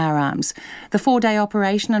illegal firearms. The 4-day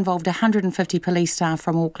operation involved 150 police staff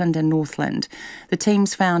from Auckland and Northland. The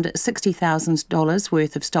teams found $60,000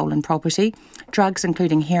 worth of stolen property, drugs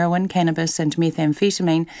including heroin, cannabis and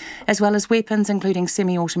methamphetamine, as well as weapons including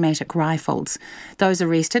semi-automatic rifles. Those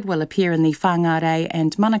arrested will appear in the Whangarei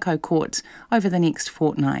and Manukau courts over the next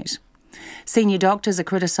fortnight. Senior doctors are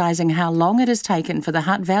criticising how long it has taken for the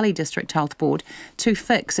Hutt Valley District Health Board to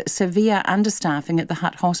fix severe understaffing at the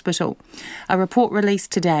Hutt Hospital. A report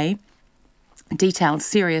released today detailed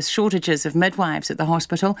serious shortages of midwives at the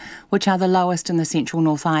hospital, which are the lowest in the central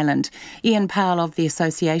North Island. Ian Powell of the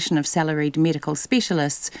Association of Salaried Medical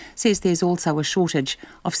Specialists says there's also a shortage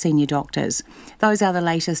of senior doctors. Those are the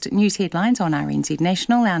latest news headlines on RNZ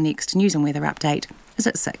National. Our next news and weather update is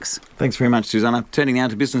at 6. Thanks very much, Susanna. Turning now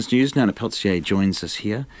to business news, Nona Peltier joins us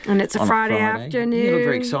here. And it's a Friday afternoon. You look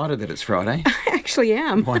very excited that it's Friday. I actually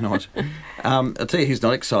am. Why not? I'll tell you who's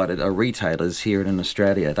not excited are retailers here in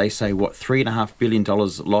Australia. They say, $3.5 billion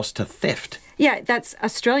lost to theft. Yeah, that's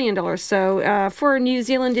Australian dollars. So for New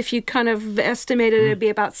Zealand, if you kind of estimated it'd be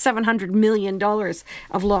about $700 million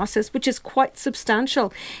of losses, which is quite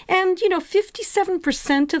substantial. And,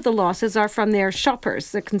 57% of the losses are from their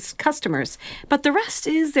shoppers, the customers. But the rest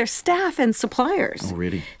is their staff and suppliers. Oh,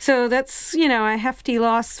 really? So that's, a hefty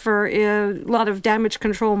loss for a lot of damage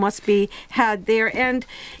control must be had there. And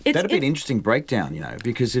that'd be an interesting breakdown,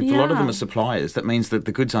 because if a lot of them are suppliers, that means that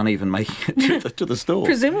the goods aren't even making it to the store.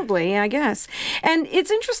 Presumably, I guess. And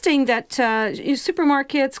it's interesting that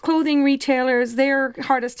supermarkets, clothing retailers, they're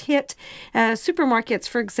hardest hit. Supermarkets,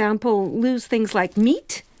 for example, lose things like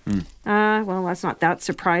meat. Well, that's not that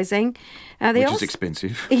surprising. Which is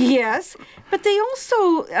expensive. Yes. But they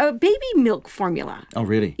also, baby milk formula. Oh,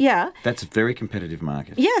 really? Yeah. That's a very competitive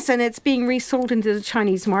market. Yes, and it's being resold into the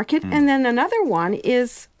Chinese market. And then another one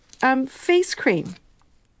is face cream.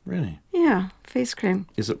 Really? Yeah, face cream.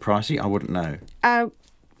 Is it pricey? I wouldn't know.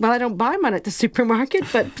 Well, I don't buy mine at the supermarket,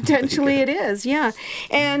 but potentially it is, yeah.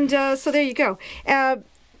 And so there you go.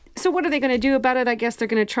 So what are they going to do about it? I guess they're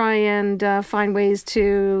going to try and find ways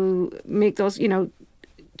to make those,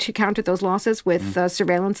 to counter those losses with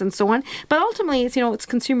surveillance and so on. But ultimately, it's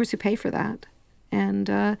consumers who pay for that. And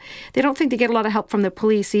they don't think they get a lot of help from the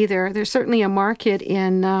police either. There's certainly a market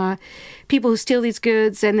in people who steal these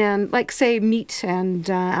goods and then, like, say, meat and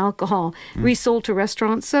alcohol resold to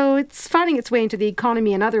restaurants. So it's finding its way into the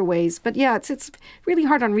economy in other ways. But yeah, it's really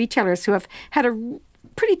hard on retailers who have had a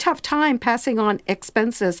pretty tough time passing on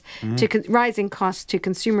expenses to rising costs to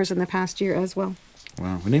consumers in the past year as well.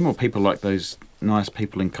 Wow, we need more people like those nice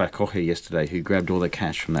people in Kaikohe yesterday who grabbed all the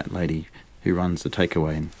cash from that lady who runs the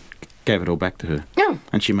takeaway and gave it all back to her. Oh.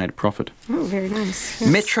 And she made a profit. Oh, very nice. Yes.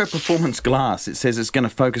 Metro Performance Glass, it says it's going to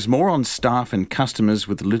focus more on staff and customers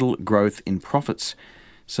with little growth in profits.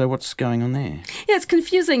 So what's going on there? Yeah, it's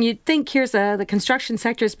confusing. You'd think here's the construction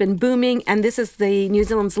sector has been booming, and this is the New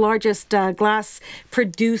Zealand's largest glass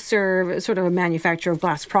producer, sort of a manufacturer of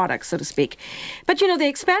glass products, so to speak. But, you know, they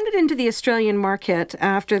expanded into the Australian market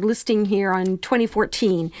after listing here in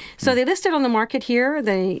 2014. So they listed on the market here,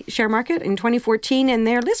 the share market, in 2014, and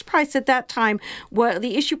their list price at that time,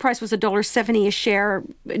 the issue price was $1.70 a share,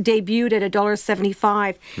 debuted at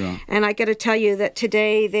 $1.75. Yeah. And I got to tell you that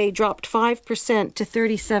today they dropped 5% to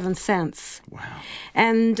 37 cents. Wow.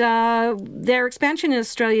 And their expansion in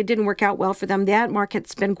Australia didn't work out well for them. The ad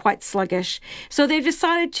market's been quite sluggish. So they've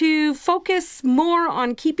decided to focus more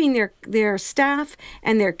on keeping their staff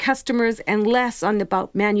and their customers and less on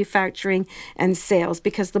about manufacturing and sales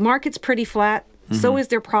because the market's pretty flat. So is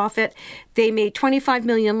their profit. They made $25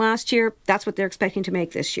 million last year. That's what they're expecting to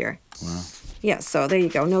make this year. Wow. Yeah, so there you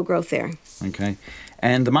go. No growth there. Okay.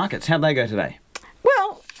 And the markets, how'd they go today?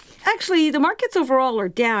 Well, actually, the markets overall are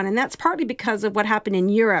down, and that's partly because of what happened in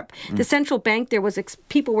Europe. The central bank,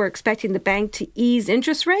 people were expecting the bank to ease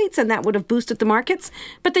interest rates, and that would have boosted the markets,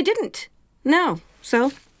 but they didn't. No.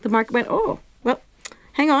 So the market went, oh, well,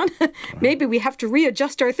 hang on. Maybe we have to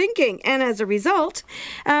readjust our thinking. And as a result,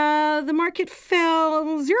 the market fell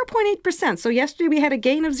 0.8%. So yesterday we had a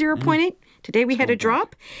gain of 0.8. Today we had a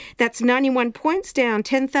drop. That's 91 points, down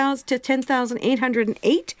 10,000 to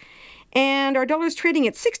 10,808. And our dollar's trading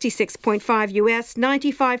at 66.5 US,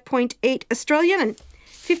 95.8 Australian, and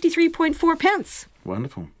 53.4 pence.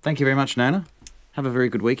 Wonderful. Thank you very much, Nona. Have a very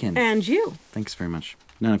good weekend. And you. Thanks very much.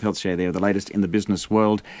 Nona Peltier there, the latest in the business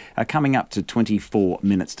world, coming up to 24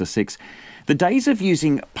 minutes to 6. The days of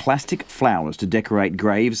using plastic flowers to decorate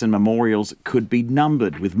graves and memorials could be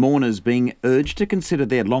numbered, with mourners being urged to consider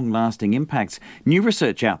their long-lasting impacts. New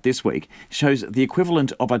research out this week shows the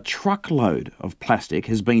equivalent of a truckload of plastic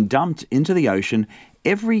has been dumped into the ocean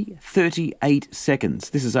every 38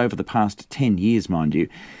 seconds. This is over the past 10 years, mind you.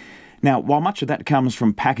 Now, while much of that comes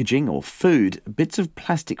from packaging or food, bits of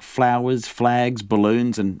plastic flowers, flags,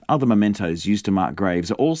 balloons and other mementos used to mark graves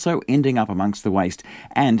are also ending up amongst the waste.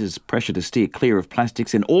 And as pressure to steer clear of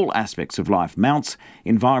plastics in all aspects of life mounts,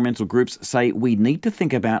 environmental groups say we need to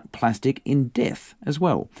think about plastic in death as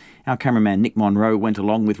well. Our cameraman Nick Monroe went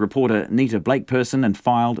along with reporter Nita Blakeperson and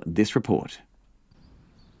filed this report.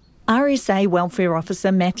 RSA Welfare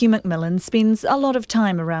Officer Matthew McMillan spends a lot of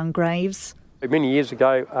time around graves. Many years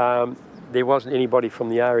ago, there wasn't anybody from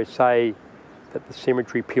the RSA that the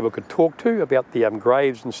cemetery people could talk to about the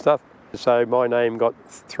graves and stuff. So my name got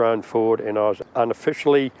thrown forward and I was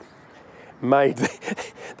unofficially made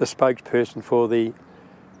the spokesperson for the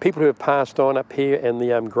people who have passed on up here and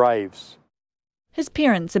the graves. His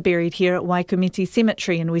parents are buried here at Waikumete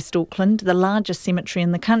Cemetery in West Auckland, the largest cemetery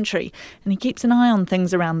in the country, and he keeps an eye on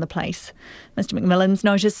things around the place. Mr McMillan's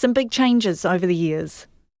noticed some big changes over the years.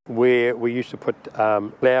 Where we used to put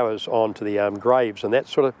flowers onto the graves and that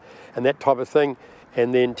type of thing,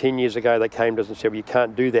 and then 10 years ago they came to us and said, well, you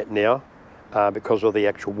can't do that now because of the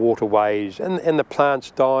actual waterways and the plants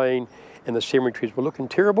dying and the cemeteries were looking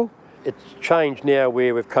terrible. It's changed now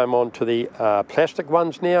where we've come on to the plastic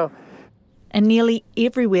ones now. And nearly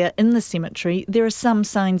everywhere in the cemetery there are some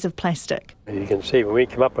signs of plastic. As you can see, when we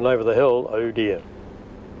come up and over the hill, oh dear,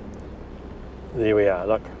 there we are,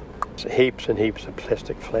 look. Heaps and heaps of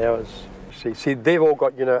plastic flowers. See, they've all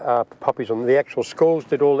got, poppies on. The actual schools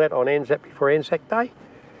did all that on Anzac before Anzac Day.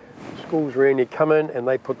 Schools around here come in and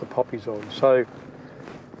they put the poppies on. So,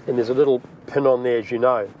 and there's a little pin on there, as you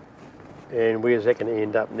know. And where's that going to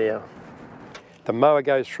end up now? The mower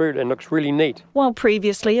goes through and looks really neat. While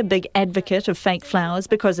previously a big advocate of fake flowers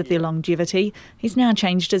because of their longevity, he's now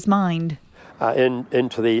changed his mind.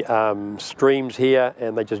 Into the streams here,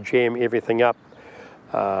 and they just jam everything up.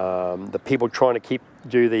 The people trying to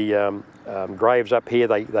do the graves up here,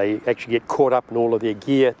 they actually get caught up in all of their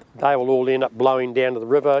gear. They will all end up blowing down to the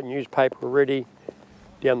river, newspaper already,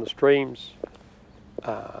 down the streams.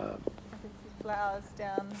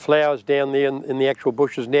 Flowers down there in the actual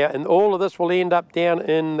bushes now, and all of this will end up down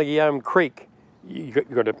in the creek.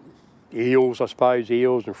 You've got to eels, I suppose,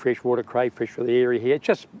 eels and freshwater crayfish for the area here. It's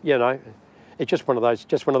just, you know, it's just one of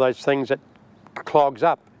those things that clogs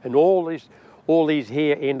up, and all these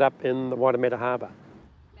here end up in the Waitemata Harbour.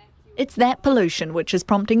 It's that pollution which is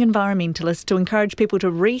prompting environmentalists to encourage people to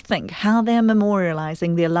rethink how they're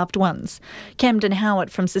memorialising their loved ones. Camden Howard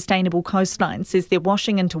from Sustainable Coastline says they're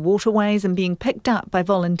washing into waterways and being picked up by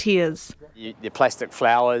volunteers. Your plastic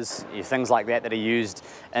flowers, your things like that are used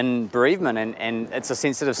in bereavement, and it's a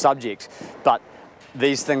sensitive subject, but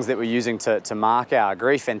these things that we're using to mark our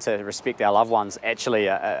grief and to respect our loved ones actually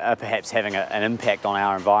are perhaps having an impact on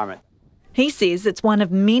our environment. He says it's one of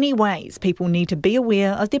many ways people need to be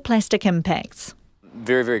aware of their plastic impacts.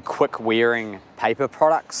 Very, very quick wearing paper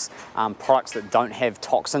products, products that don't have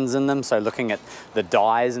toxins in them, so looking at the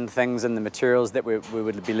dyes and things and the materials that we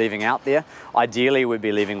would be leaving out there. Ideally we'd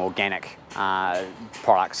be leaving organic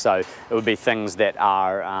products, so it would be things that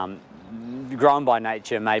are grown by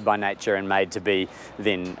nature, made by nature, and made to be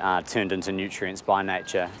then turned into nutrients by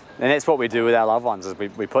nature. And that's what we do with our loved ones, is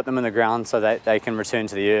we put them in the ground so that they can return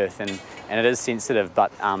to the earth, and it is sensitive,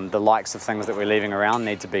 but the likes of things that we're leaving around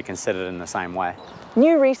need to be considered in the same way.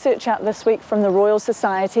 New research out this week from the Royal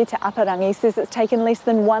Society Te Aparangi says it's taken less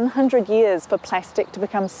than 100 years for plastic to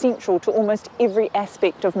become central to almost every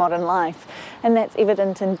aspect of modern life. And that's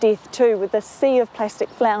evident in death too, with the sea of plastic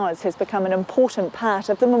flowers has become an important part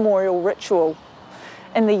of the memorial ritual.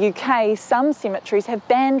 In the UK, some cemeteries have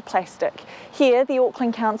banned plastic. Here, the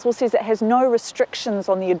Auckland Council says it has no restrictions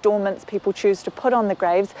on the adornments people choose to put on the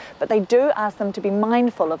graves, but they do ask them to be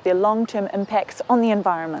mindful of their long-term impacts on the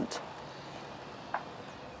environment.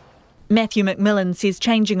 Matthew McMillan says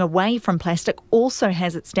changing away from plastic also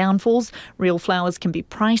has its downfalls. Real flowers can be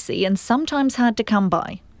pricey and sometimes hard to come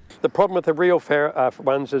by. The problem with the real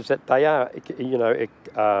ones is that they are, you know,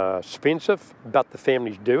 expensive, but the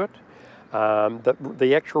families do it.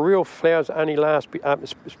 The actual real flowers only last,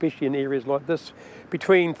 especially in areas like this,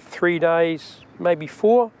 between 3 days, maybe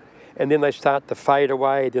 4, and then they start to fade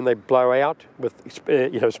away, then they blow out, with,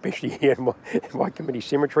 you know, especially here in my community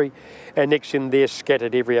cemetery, and next thing they're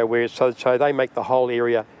scattered everywhere, so they make the whole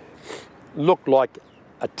area look like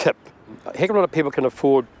a tip. A heck of a lot of people can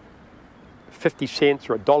afford 50 cents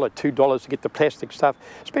or $1, $2 to get the plastic stuff,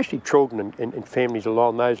 especially children and families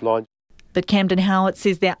along those lines. But Camden Howard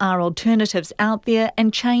says there are alternatives out there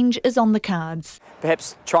and change is on the cards.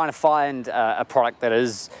 Perhaps trying to find a product that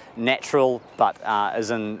is natural but is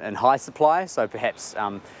in high supply, so perhaps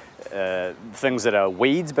things that are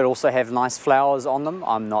weeds but also have nice flowers on them.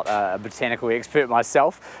 I'm not a botanical expert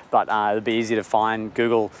myself, but it'd be easy to find.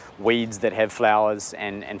 Google weeds that have flowers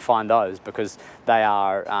and find those, because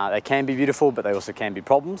they can be beautiful, but they also can be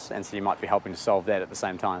problems, and so you might be helping to solve that at the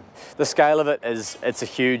same time. The scale of it is, it's a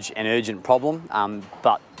huge and urgent problem,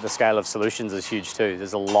 but the scale of solutions is huge too.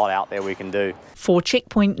 There's a lot out there we can do. For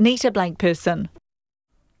Checkpoint, Nita Blakeperson.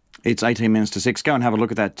 It's 18 minutes to 6. Go and have a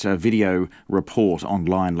look at that video report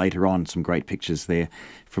online later on. Some great pictures there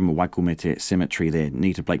from Waikumete Cemetery there.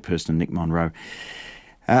 Nita Blakeperson and Nick Monroe.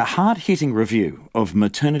 A hard-hitting review of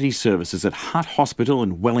maternity services at Hutt Hospital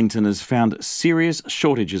in Wellington has found serious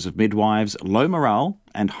shortages of midwives, low morale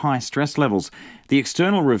and high stress levels. The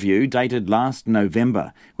external review, dated last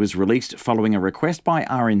November, was released following a request by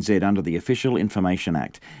RNZ under the Official Information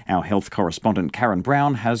Act. Our health correspondent Karen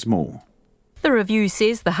Brown has more. The review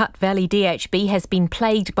says the Hutt Valley DHB has been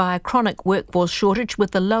plagued by a chronic workforce shortage,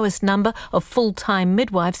 with the lowest number of full-time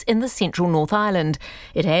midwives in the central North Island.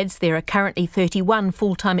 It adds there are currently 31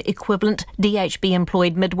 full-time equivalent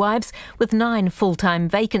DHB-employed midwives, with 9 full-time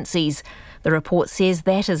vacancies. The report says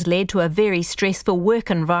that has led to a very stressful work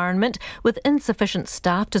environment, with insufficient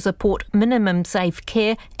staff to support minimum safe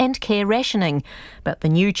care and care rationing. But the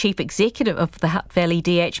new Chief Executive of the Hutt Valley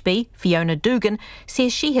DHB, Fiona Dugan,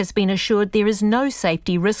 says she has been assured there is no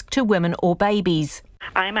safety risk to women or babies.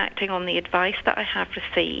 I'm acting on the advice that I have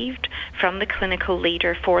received from the clinical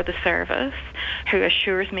leader for the service, who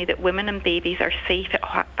assures me that women and babies are safe at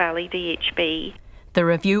Hutt Valley DHB. The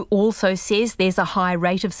review also says there's a high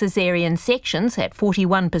rate of caesarean sections at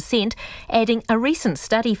 41%, adding a recent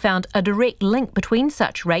study found a direct link between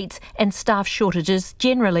such rates and staff shortages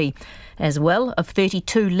generally. As well, of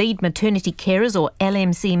 32 lead maternity carers or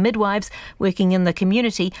LMC midwives working in the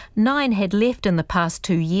community, 9 had left in the past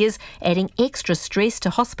 2 years, adding extra stress to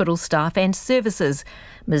hospital staff and services.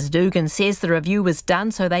 Ms Dugan says the review was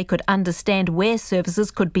done so they could understand where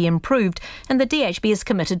services could be improved, and the DHB is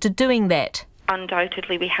committed to doing that.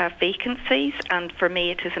 Undoubtedly we have vacancies, and for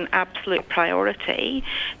me it is an absolute priority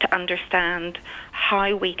to understand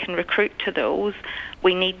how we can recruit to those.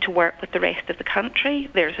 We need to work with the rest of the country.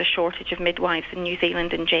 There's a shortage of midwives in New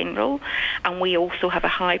Zealand in general, and we also have a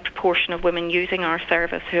high proportion of women using our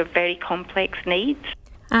service who have very complex needs.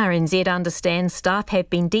 RNZ understands staff have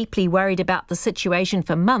been deeply worried about the situation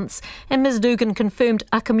for months, and Ms Dugan confirmed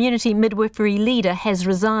a community midwifery leader has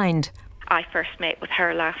resigned. I first met with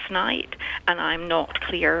her last night, and I'm not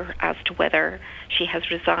clear as to whether she has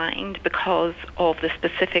resigned because of the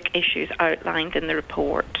specific issues outlined in the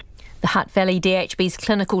report. The Hutt Valley DHB's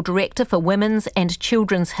Clinical Director for Women's and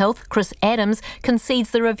Children's Health, Chris Adams,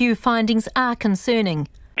 concedes the review findings are concerning.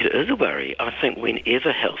 It is a worry. I think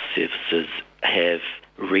whenever health services have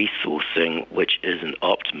resourcing which isn't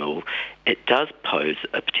optimal, it does pose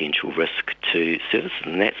a potential risk to services,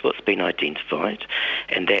 and that's what's been identified,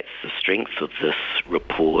 and that's the strength of this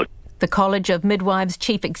report. The College of Midwives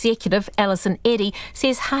Chief Executive, Alison Eddy,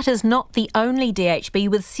 says Hutt is not the only DHB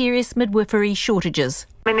with serious midwifery shortages.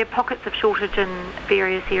 I mean, there are pockets of shortage in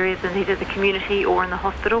various areas in either the community or in the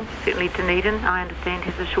hospital. Certainly Dunedin, I understand,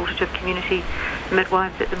 has a shortage of community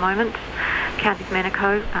midwives at the moment. Counties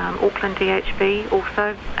Manukau, Auckland DHB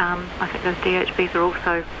also. I think those DHBs are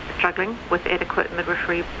also struggling with adequate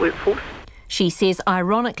midwifery workforce. She says,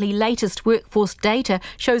 ironically, latest workforce data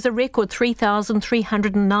shows a record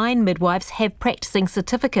 3,309 midwives have practising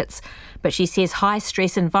certificates. But she says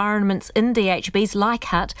high-stress environments in DHBs like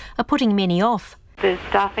Hutt are putting many off. The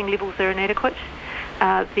staffing levels are inadequate.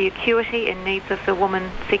 The acuity and needs of the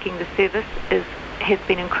woman seeking the service has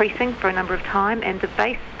been increasing for a number of time, and the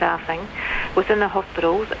base staffing within the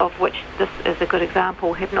hospitals, of which this is a good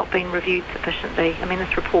example, have not been reviewed sufficiently. I mean,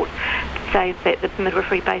 this report says that the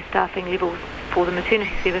midwifery base staffing levels for the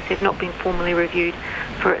maternity service have not been formally reviewed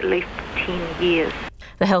for at least 10 years.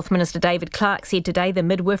 The Health Minister David Clark said today the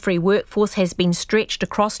midwifery workforce has been stretched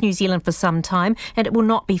across New Zealand for some time and it will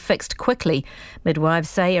not be fixed quickly. Midwives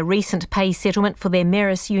say a recent pay settlement for their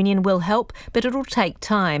Merus union will help, but it will take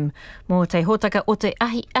time. Mō te hōtaka o te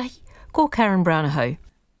ahi, ko Karen Brown-Aho.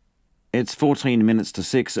 It's 14 minutes to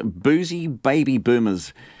 6. Boozy baby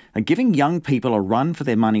boomers are giving young people a run for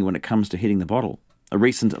their money when it comes to hitting the bottle. A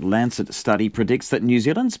recent Lancet study predicts that New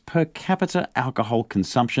Zealand's per capita alcohol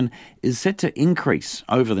consumption is set to increase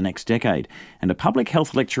over the next decade. And a public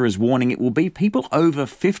health lecturer is warning it will be people over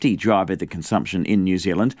 50 drive the consumption in New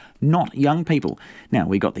Zealand, not young people. Now,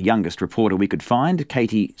 we got the youngest reporter we could find,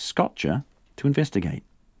 Katie Scotcher, to investigate.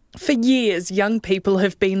 For years, young people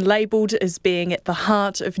have been labelled as being at the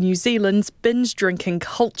heart of New Zealand's binge drinking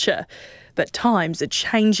culture. But times are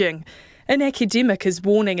changing. An academic is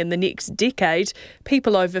warning in the next decade,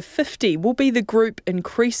 people over 50 will be the group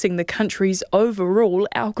increasing the country's overall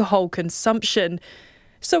alcohol consumption.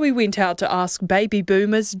 So we went out to ask baby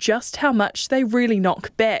boomers just how much they really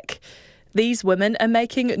knock back. These women are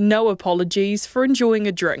making no apologies for enjoying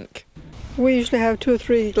a drink. We usually have 2 or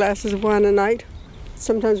 3 glasses of wine a night.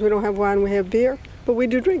 Sometimes we don't have wine, we have beer, but we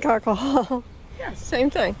do drink alcohol. Yeah, same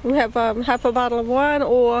thing. We have half a bottle of wine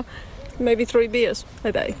or maybe 3 beers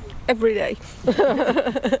a day. Every day.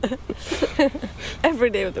 Every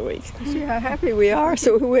day of the week. See how happy we are.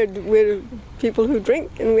 So we're people who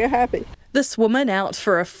drink and we're happy. This woman, out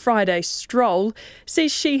for a Friday stroll,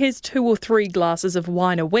 says she has 2 or 3 glasses of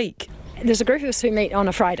wine a week. There's a group of us who meet on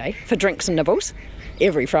a Friday for drinks and nibbles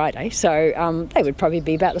every Friday. So they would probably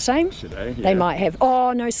be about the same. They might have,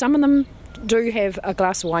 some of them do have a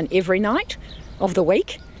glass of wine every night of the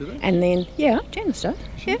week. Do they? And then, Janice does.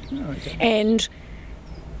 Yeah. Oh, okay. And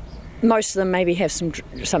most of them maybe have something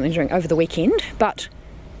to drink over the weekend, but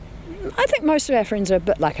I think most of our friends are a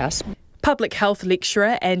bit like us. Public health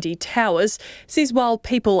lecturer Andy Towers says while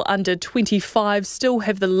people under 25 still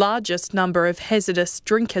have the largest number of hazardous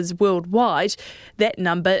drinkers worldwide, that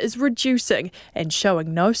number is reducing and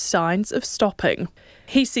showing no signs of stopping.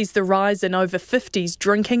 He says the rise in over 50s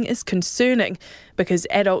drinking is concerning because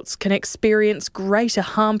adults can experience greater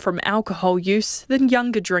harm from alcohol use than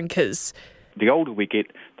younger drinkers. The older we get,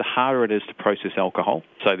 the harder it is to process alcohol,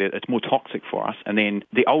 so that it's more toxic for us. And then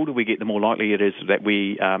the older we get, the more likely it is that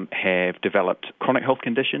we have developed chronic health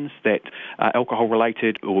conditions that are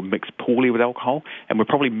alcohol-related or mix poorly with alcohol. And we're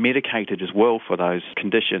probably medicated as well for those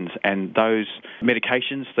conditions. And those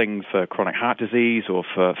medications, things for chronic heart disease or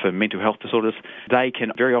for mental health disorders, they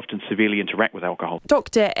can very often severely interact with alcohol.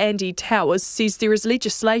 Dr. Andy Towers says there is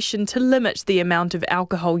legislation to limit the amount of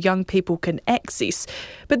alcohol young people can access,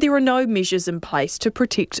 but there are no measures in place to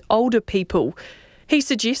protect older people. He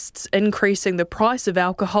suggests increasing the price of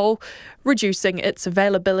alcohol, reducing its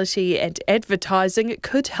availability and advertising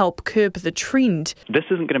could help curb the trend. This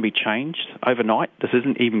isn't going to be changed overnight. This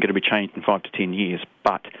isn't even going to be changed in 5 to 10 years.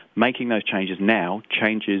 But making those changes now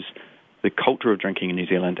changes the culture of drinking in New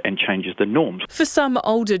Zealand and changes the norms. For some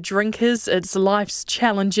older drinkers, it's life's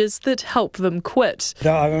challenges that help them quit.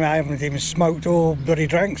 I haven't even smoked or bloody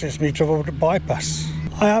drank since my trouble to bypass.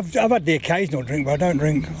 I've had the occasional drink, but I don't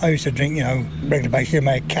drink. I used to drink, regular basis,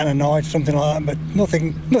 maybe a can a night, something like that, but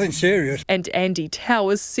nothing serious. And Andy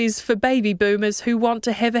Towers says for baby boomers who want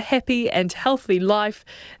to have a happy and healthy life,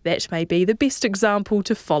 that may be the best example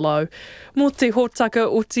to follow. Mō te hōtaka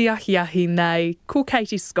o te ahiahi nei, ko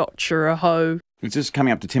Katie Scott Churaho. It's just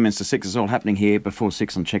coming up to 10 minutes to 6. It's all happening here before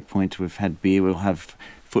 6 on Checkpoint. We've had beer, we'll have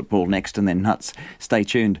football next and then nuts. Stay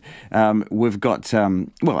tuned. We've got,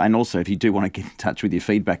 and also if you do want to get in touch with your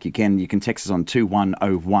feedback, you can text us on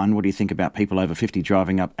 2101. What do you think about people over 50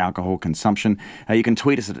 driving up alcohol consumption? You can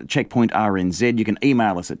tweet us at Checkpoint RNZ. You can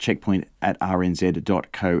email us at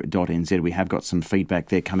checkpoint@rnz.co.nz. We have got some feedback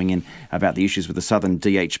there coming in about the issues with the Southern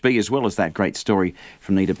DHB, as well as that great story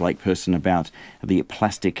from Nita Blake-Person about the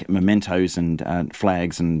plastic mementos and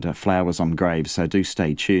flags and flowers on graves. So do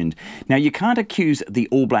stay tuned. Now, you can't accuse the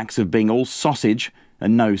All Blacks of being all sausage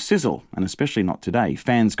and no sizzle, and especially not today.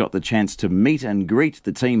 Fans got the chance to meet and greet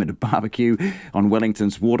the team at a barbecue on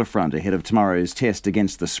Wellington's waterfront ahead of tomorrow's test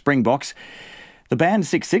against the Springboks. The band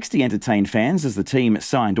 660 entertained fans as the team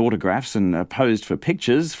signed autographs and posed for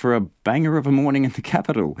pictures for a banger of a morning in the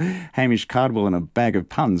capital. Hamish Cardwell and a bag of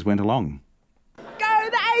puns went along. Go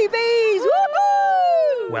the ABs!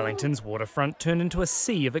 Woohoo! Wellington's waterfront turned into a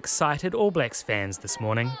sea of excited All Blacks fans this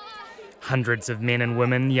morning. Hundreds of men and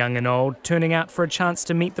women, young and old, turning out for a chance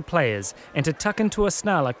to meet the players and to tuck into a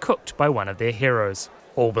snarler cooked by one of their heroes.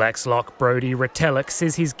 All Blacks lock Brodie Retallick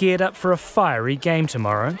says he's geared up for a fiery game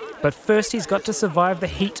tomorrow, but first he's got to survive the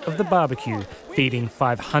heat of the barbecue, feeding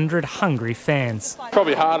 500 hungry fans.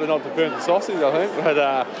 Probably harder not to burn the sausage, I think, but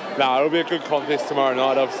it'll be a good contest tomorrow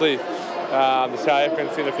night, obviously. The South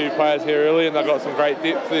Africans sent a few players here early and they've got some great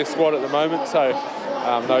depth to their squad at the moment, so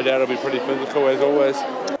no doubt it'll be pretty physical as always.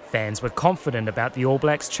 Fans were confident about the All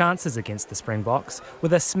Blacks' chances against the Springboks,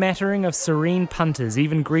 with a smattering of serene punters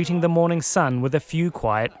even greeting the morning sun with a few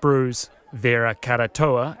quiet brews. Vera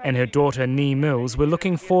Karatoa and her daughter Nee Mills were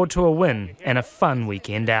looking forward to a win and a fun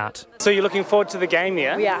weekend out. So you're looking forward to the game,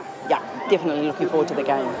 yeah? Yeah, definitely looking forward to the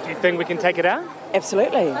game. Do you think we can take it out?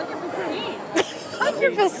 Absolutely.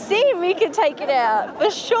 100% we can take it out,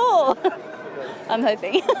 for sure. I'm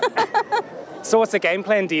hoping. So what's the game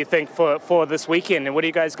plan, do you think, for this weekend? And what are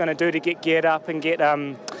you guys going to do to get geared up and get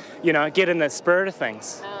in the spirit of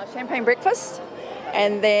things? Champagne breakfast,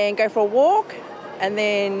 and then go for a walk, and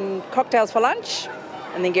then cocktails for lunch,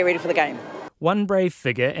 and then get ready for the game. One brave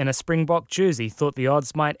figure in a Springbok jersey thought the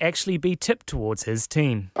odds might actually be tipped towards his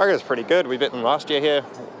team. I reckon it's pretty good. We beat them last year here.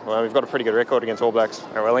 Well, we've got a pretty good record against All Blacks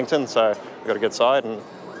at Wellington, so we've got a good side, and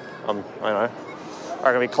I reckon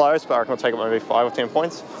it'll be close, but I reckon we'll take it maybe 5 or 10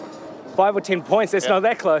 points. 5 or 10 points, that's not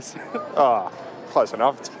that close. Close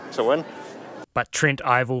enough to win. But Trent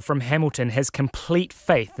Ivel from Hamilton has complete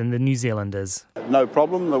faith in the New Zealanders. No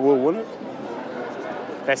problem, we'll win it.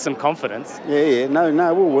 That's some confidence. Yeah,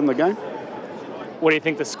 no, we'll win the game. What do you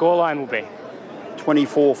think the scoreline will be?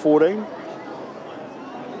 24-14.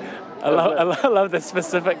 I love the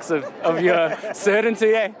specifics of your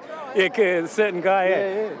certainty, eh? Yeah, certain guy,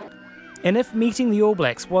 eh? Yeah. And if meeting the All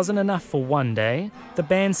Blacks wasn't enough for one day, the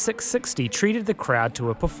band 660 treated the crowd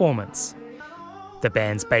to a performance. The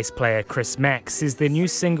band's bass player Chris Mack says their new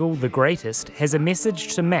single, The Greatest, has a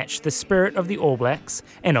message to match the spirit of the All Blacks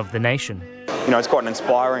and of the nation. It's quite an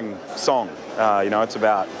inspiring song. It's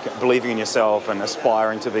about believing in yourself and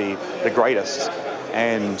aspiring to be the greatest.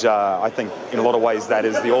 And I think in a lot of ways that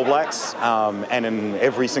is the All Blacks, and in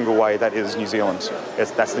every single way that is New Zealand.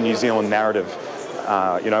 That's the New Zealand narrative.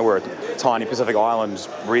 We're a tiny Pacific island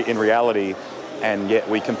in reality, and yet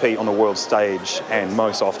we compete on the world stage and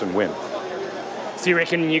most often win. So you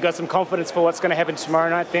reckon you got some confidence for what's going to happen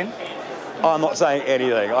tomorrow night then? I'm not saying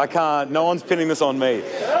anything. I can't. No one's pinning this on me.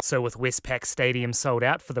 So with Westpac Stadium sold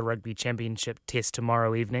out for the Rugby Championship test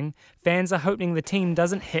tomorrow evening, fans are hoping the team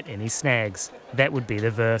doesn't hit any snags. That would be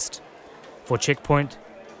the worst. For Checkpoint,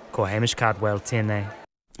 ko Hamish Cardwell, tēnei.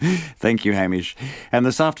 Thank you, Hamish. And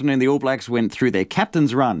this afternoon, the All Blacks went through their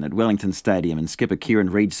captain's run at Wellington Stadium, and skipper Kieran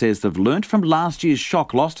Reid says they've learnt from last year's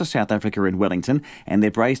shock loss to South Africa in Wellington, and they're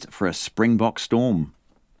braced for a Springbok storm.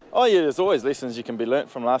 Oh yeah, there's always lessons you can be learnt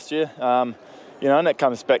from last year. And that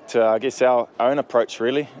comes back to, I guess, our own approach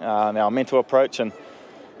really, our mental approach, and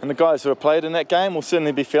the guys who have played in that game will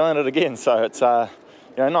certainly be feeling it again. So it's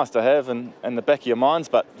nice to have in the back of your minds.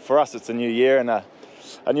 But for us, it's a new year and a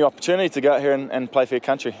new opportunity to go out here and play for your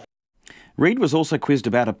country. Reid was also quizzed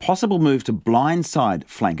about a possible move to blindside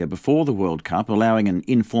flanker before the World Cup, allowing an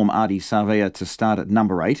in-form Ardie Savea to start at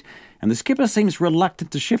number 8, and the skipper seems reluctant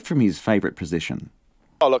to shift from his favourite position.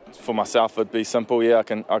 Oh, look, for myself, it'd be simple. Yeah,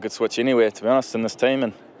 I could switch anywhere, to be honest, in this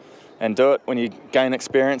team and do it. When you gain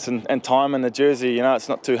experience and time in the jersey, it's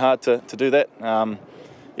not too hard to do that.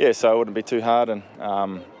 So it wouldn't be too hard, and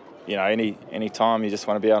any time you just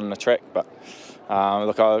want to be out on the track. But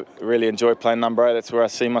look, I really enjoy playing number 8. That's where I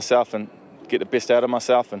see myself and get the best out of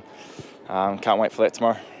myself, and can't wait for that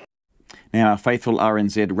tomorrow. Now, our faithful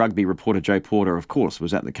RNZ rugby reporter Joe Porter, of course,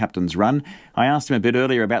 was at the captain's run. I asked him a bit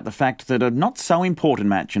earlier about the fact that a not so important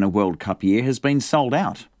match in a World Cup year has been sold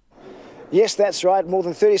out. Yes, that's right. More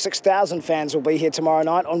than 36,000 fans will be here tomorrow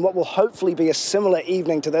night on what will hopefully be a similar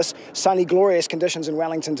evening to this. Sunny, glorious conditions in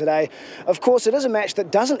Wellington today. Of course, it is a match that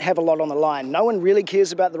doesn't have a lot on the line. No one really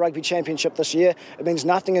cares about the Rugby Championship this year. It means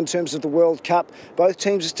nothing in terms of the World Cup. Both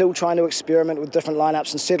teams are still trying to experiment with different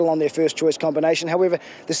lineups and settle on their first choice combination. However,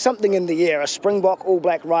 there's something in the air, a Springbok All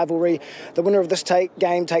Black rivalry. The winner of this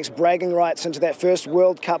game takes bragging rights into that first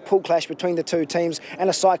World Cup pool clash between the two teams and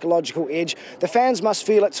a psychological edge. The fans must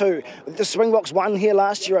feel it too. The Springboks won here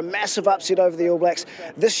last year, a massive upset over the All Blacks.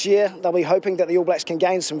 This year, they'll be hoping that the All Blacks can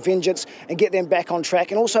gain some vengeance and get them back on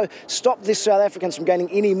track, and also stop the South Africans from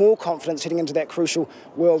gaining any more confidence heading into that crucial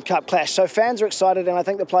World Cup clash. So fans are excited, and I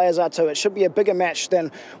think the players are too. It should be a bigger match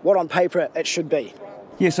than what on paper it should be.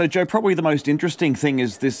 Yeah, so Joe, probably the most interesting thing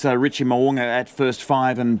is this Richie Mo'unga at first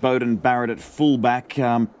 5 and Beauden Barrett at fullback.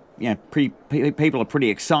 People are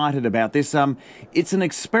pretty excited about this. It's an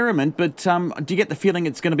experiment, but do you get the feeling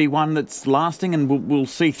it's going to be one that's lasting and we'll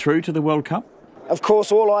see through to the World Cup? Of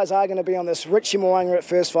course, all eyes are going to be on this Richie Mo'unga at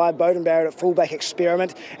first 5, Beauden Barrett at fullback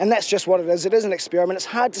experiment, and that's just what it is. It is an experiment. It's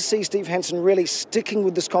hard to see Steve Hansen really sticking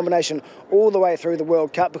with this combination all the way through the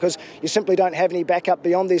World Cup because you simply don't have any backup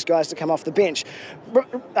beyond these guys to come off the bench.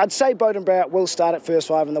 I'd say Beauden Barrett will start at first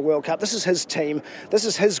 5 in the World Cup. This is his team. This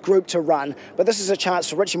is his group to run, but this is a chance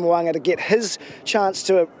for Richie Mo'unga to get his chance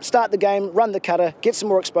to start the game, run the cutter, get some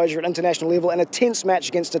more exposure at international level, and a tense match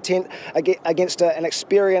against an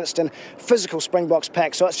experienced and physical Springboks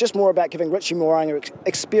pack. So it's just more about giving Richie Mo'unga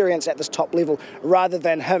experience at this top level rather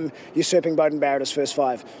than him usurping Beauden Barrett as first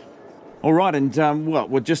 5. All right, and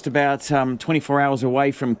we're just about 24 hours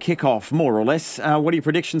away from kick-off, more or less. What are your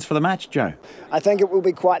predictions for the match, Joe? I think it will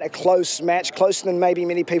be quite a close match, closer than maybe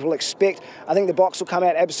many people expect. I think the Boks will come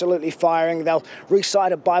out absolutely firing. They'll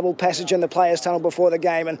recite a Bible passage in the players' tunnel before the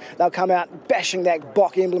game, and they'll come out bashing that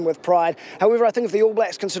Bok emblem with pride. However, I think if the All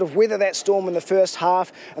Blacks can sort of weather that storm in the first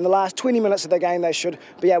half, and the last 20 minutes of the game, they should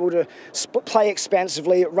be able to play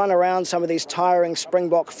expansively, run around some of these tiring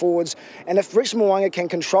Springbok forwards. And if Richie Mo'unga can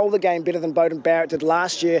control the game better than Beauden Barrett did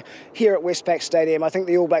last year here at Westpac Stadium, I think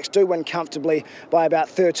the All Blacks do win comfortably by about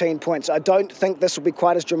 13 points. I don't think this will be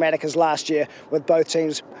quite as dramatic as last year, with both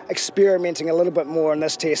teams experimenting a little bit more in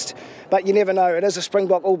this test. But you never know. It is a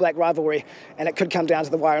Springbok All Black rivalry, and it could come down to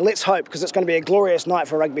the wire. And let's hope, because it's going to be a glorious night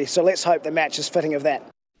for rugby, so let's hope the match is fitting of that.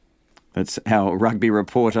 That's our rugby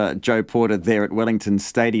reporter Joe Porter there at Wellington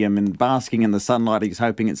Stadium, and basking in the sunlight. He's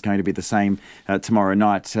hoping it's going to be the same tomorrow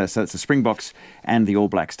night. So it's the Springboks and the All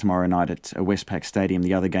Blacks tomorrow night at Westpac Stadium.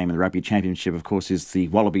 The other game in the Rugby Championship, of course, is the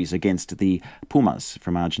Wallabies against the Pumas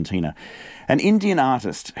from Argentina. An Indian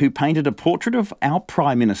artist who painted a portrait of our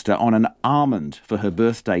Prime Minister on an almond for her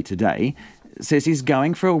birthday today says he's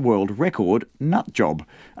going for a world record nut job.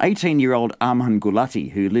 18-year-old Aman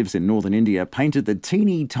Gulati, who lives in northern India, painted the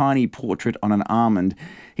teeny tiny portrait on an almond.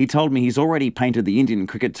 He told me he's already painted the Indian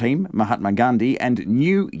cricket team, Mahatma Gandhi, and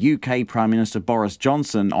new UK Prime Minister Boris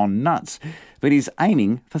Johnson on nuts, but he's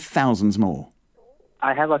aiming for thousands more.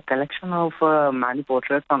 I have a collection of many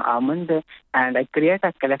portraits on almond, and I create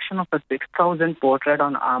a collection of 6,000 portraits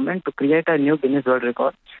on almond to create a new Guinness World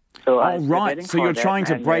Record. So right. So you're trying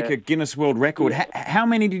to break a Guinness World Record. How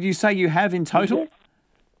many did you say you have in total?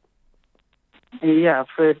 Yeah,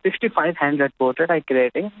 for 6,500 portraits I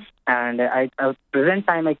creating, and at present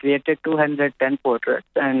time I created 210 portraits,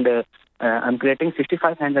 and I'm creating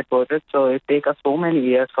 6,500 portraits, so it takes us so many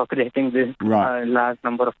years for creating this large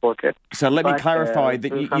number of portraits. So let me clarify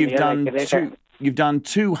that you've done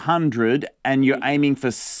 200 and you're aiming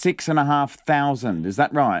for 6,500. Is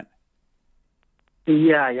that right?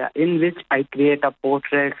 Yeah. In which I create a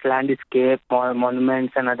portraits, landscape,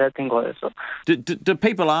 monuments, and other things also. Do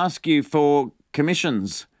people ask you for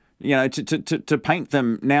commissions? You know, to paint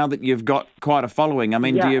them now that you've got quite a following? I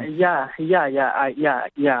mean, do you? Yeah.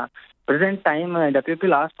 present time,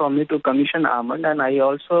 WPL asked for me to commission almond, and I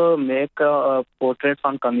also make portraits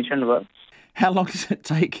on commission work. How long does it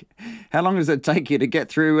take? How long does it take you to get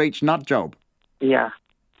through each nut job? Yeah,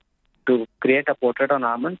 to create a portrait on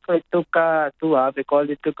almond. So it took 2 hours because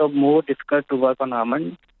it took more difficult to work on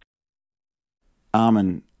almond.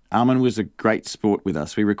 Armin was a great sport with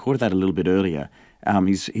us. We recorded that a little bit earlier.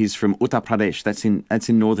 He's from Uttar Pradesh. That's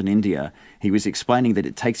in northern India. He was explaining that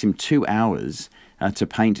it takes him 2 hours to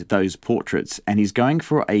paint those portraits, and he's going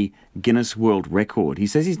for a Guinness World Record. He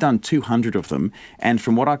says he's done 200 of them, and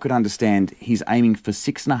from what I could understand, he's aiming for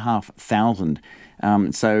 6,500.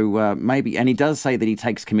 Maybe, and he does say that he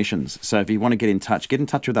takes commissions. So if you want to get in touch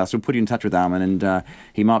with us. We'll put you in touch with Armin, and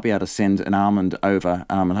he might be able to send an almond over.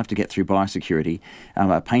 I'll have to get through biosecurity,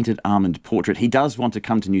 a painted almond portrait. He does want to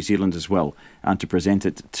come to New Zealand as well to present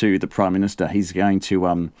it to the Prime Minister. He's going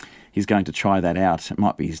to try that out. It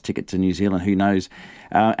might be his ticket to New Zealand. Who knows?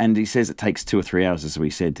 And he says it takes 2 or 3 hours, as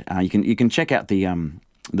we said. You can check out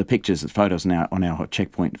the pictures and photos now on our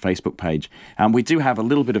Checkpoint Facebook page. We do have a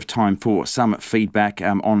little bit of time for some feedback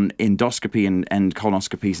on endoscopy and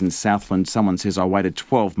colonoscopies in Southland. Someone says, I waited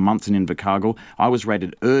 12 months in Invercargill. I was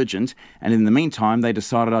rated urgent, and in the meantime, they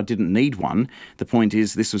decided I didn't need one. The point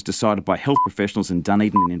is, this was decided by health professionals in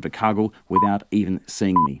Dunedin and Invercargill without even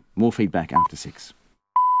seeing me. More feedback after 6.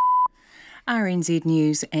 RNZ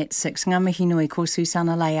News at 6. Ngā mihi nui ko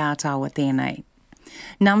Susana Leātawa tēnei.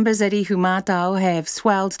 Numbers at Ihumātao have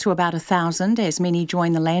swelled to about 1,000 as many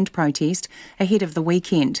join the land protest ahead of the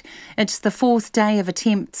weekend. It's the 4th day of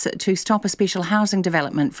attempts to stop a special housing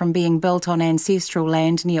development from being built on ancestral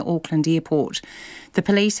land near Auckland Airport. The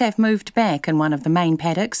police have moved back in one of the main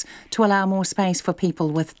paddocks to allow more space for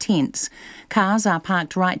people with tents. Cars are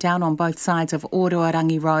parked right down on both sides of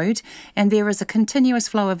Oroarangi Road, and there is a continuous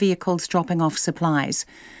flow of vehicles dropping off supplies.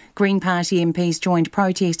 Green Party MPs joined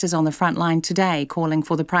protesters on the front line today, calling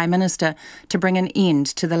for the Prime Minister to bring an end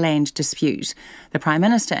to the land dispute. The Prime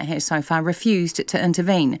Minister has so far refused to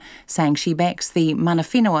intervene, saying she backs the mana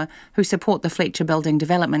whenua who support the Fletcher building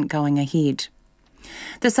development going ahead.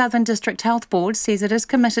 The Southern District Health Board says it is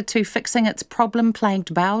committed to fixing its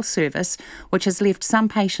problem-plagued bowel service, which has left some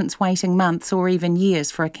patients waiting months or even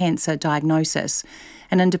years for a cancer diagnosis.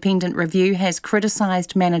 An independent review has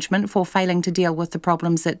criticised management for failing to deal with the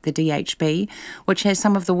problems at the DHB, which has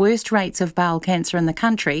some of the worst rates of bowel cancer in the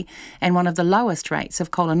country and one of the lowest rates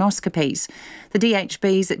of colonoscopies. The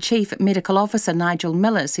DHB's Chief Medical Officer, Nigel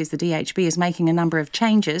Miller, says the DHB is making a number of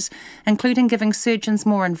changes, including giving surgeons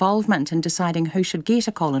more involvement in deciding who should get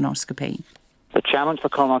a colonoscopy. The challenge for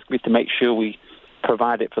colonoscopy is to make sure we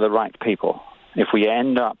provide it for the right people. If we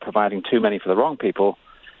end up providing too many for the wrong people,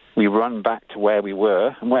 we run back to where we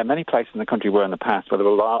were and where many places in the country were in the past, where there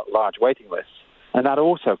were large waiting lists. And that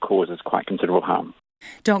also causes quite considerable harm.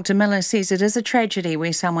 Dr Miller says it is a tragedy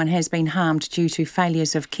where someone has been harmed due to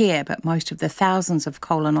failures of care, but most of the thousands of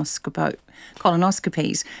colonoscopies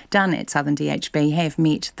done at Southern DHB have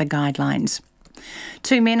met the guidelines.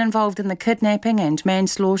 2 men involved in the kidnapping and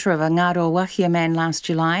manslaughter of a Ngaro Wahia man last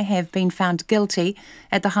July have been found guilty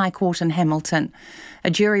at the High Court in Hamilton. A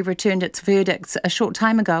jury returned its verdicts a short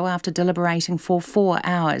time ago after deliberating for 4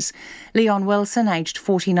 hours. Leon Wilson, aged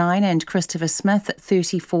 49, and Christopher Smith,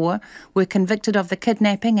 34, were convicted of the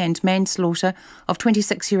kidnapping and manslaughter of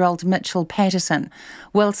 26-year-old Mitchell Patterson.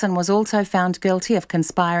 Wilson was also found guilty of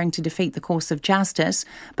conspiring to defeat the course of justice,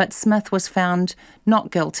 but Smith was found not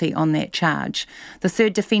guilty on that charge. The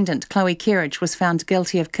third defendant, Chloe Kerridge, was found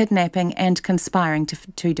guilty of kidnapping and conspiring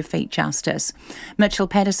to defeat justice. Mitchell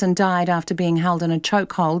Patterson died after being held in a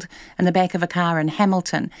chokehold in the back of a car in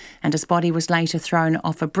Hamilton, and his body was later thrown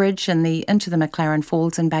off a bridge into the McLaren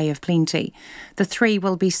Falls in Bay of Plenty. The 3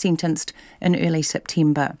 will be sentenced in early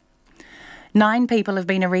September. 9 people have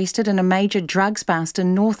been arrested in a major drugs bust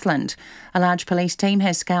in Northland. A large police team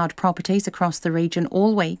has scoured properties across the region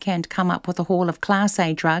all week and come up with a haul of Class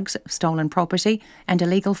A drugs, stolen property and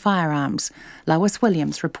illegal firearms. Lois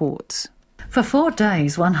Williams reports. For 4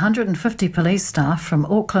 days, 150 police staff from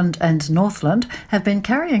Auckland and Northland have been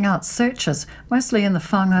carrying out searches, mostly in the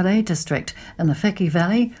Whangarei district, in the Wheki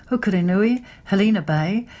Valley, Hukirinui, Helena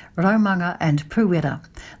Bay, Raumanga and Puwera.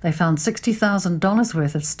 They found $60,000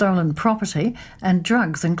 worth of stolen property and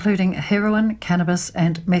drugs including heroin, cannabis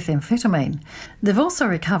and methamphetamine. They've also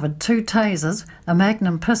recovered 2 tasers, a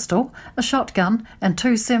magnum pistol, a shotgun and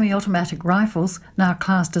 2 semi-automatic rifles, now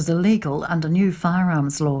classed as illegal under new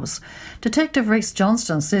firearms laws. Detectives Detective Reece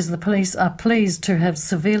Johnston says the police are pleased to have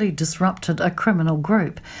severely disrupted a criminal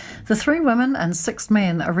group. The 3 women and 6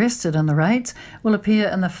 men arrested in the raids will appear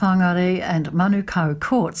in the Whangarei and Manukau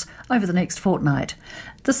courts over the next fortnight.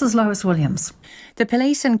 This is Lois Williams. The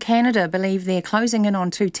police in Canada believe they're closing in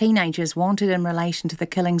on 2 teenagers wanted in relation to the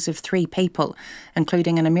killings of 3 people,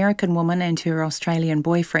 including an American woman and her Australian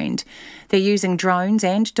boyfriend. They're using drones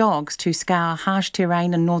and dogs to scour harsh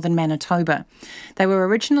terrain in northern Manitoba. They were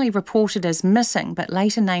originally reported as missing, but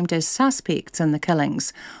later named as suspects in the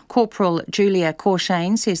killings. Corporal Julia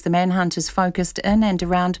Corshane says the manhunt is focused in and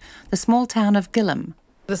around the small town of Gillam.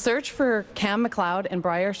 The search for Cam McLeod and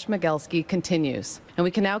Briar Schmigelski continues, and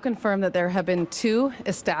we can now confirm that there have been 2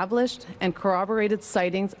 established and corroborated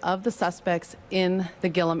sightings of the suspects in the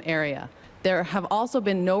Gillam area. There have also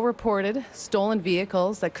been no reported stolen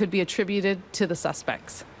vehicles that could be attributed to the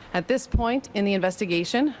suspects. At this point in the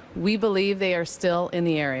investigation, we believe they are still in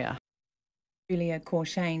the area. Julia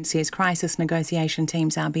Corshane says crisis negotiation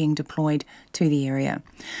teams are being deployed to the area.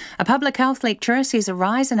 A public health lecturer says a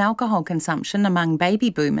rise in alcohol consumption among baby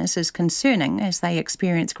boomers is concerning as they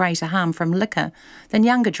experience greater harm from liquor than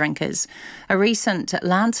younger drinkers. A recent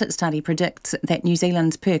Lancet study predicts that New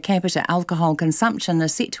Zealand's per capita alcohol consumption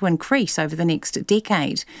is set to increase over the next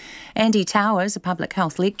decade. Andy Towers, a public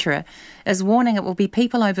health lecturer, is warning it will be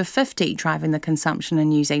people over 50 driving the consumption in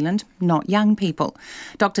New Zealand, not young people.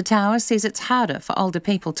 Dr Towers says it's harder for older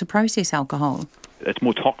people to process alcohol. It's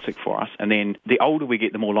more toxic for us, and then the older we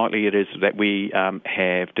get, the more likely it is that we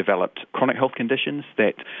have developed chronic health conditions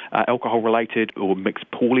that are alcohol-related or mixed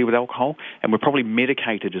poorly with alcohol, and we're probably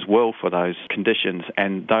medicated as well for those conditions.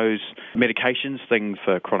 And those medications, things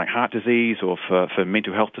for chronic heart disease or for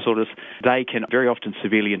mental health disorders, they can very often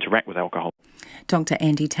severely interact with alcohol. Dr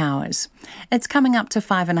Andy Towers. It's coming up to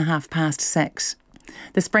 6:05.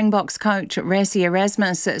 The Springboks coach Rassie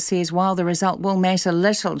Erasmus says while the result will matter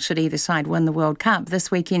little should either side win the World Cup, this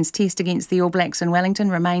weekend's test against the All Blacks in Wellington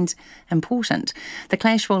remains important. The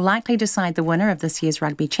clash will likely decide the winner of this year's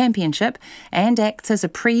Rugby Championship and acts as a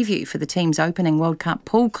preview for the team's opening World Cup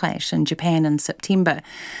pool clash in Japan in September.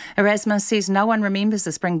 Erasmus says no one remembers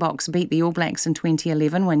the Springboks beat the All Blacks in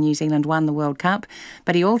 2011 when New Zealand won the World Cup,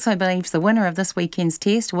 but he also believes the winner of this weekend's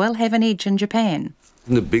test will have an edge in Japan.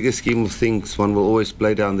 In the bigger scheme of things, one will always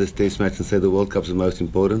play down this test match and say the World Cup's the most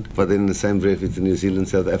important, but then in the same breath it's the New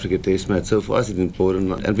Zealand-South Africa test match, so for us it's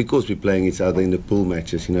important, and because we're playing each other in the pool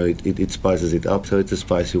matches, you know, it spices it up, so it's a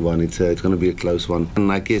spicy one, it's going to be a close one,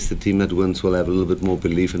 and I guess the team that wins will have a little bit more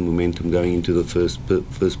belief and momentum going into the first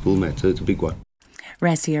pool match, so it's a big one.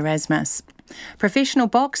 Rassie Erasmus. Professional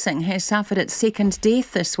boxing has suffered its second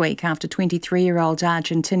death this week after 23-year-old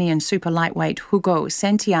Argentinian super lightweight Hugo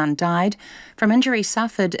Santillan died from injuries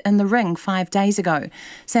suffered in the ring 5 days ago.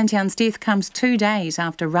 Santillan's death comes 2 days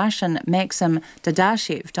after Russian Maxim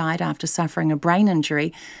Dadashev died after suffering a brain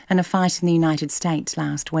injury in a fight in the United States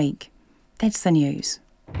last week. That's the news.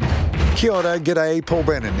 Kia ora, g'day, Paul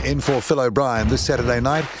Brennan in for Phil O'Brien this Saturday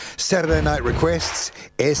night. Saturday night requests,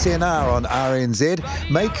 SNR on RNZ.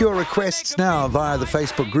 Make your requests now via the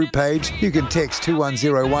Facebook group page. You can text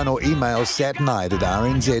 2101 or email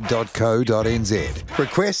satnight@rnz.co.nz.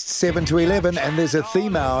 Requests 7 to 11 and there's a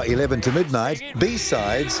theme hour 11 to midnight.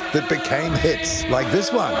 B-sides that became hits, like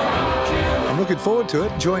this one. I'm looking forward to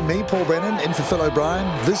it. Join me, Paul Brennan, in for Phil O'Brien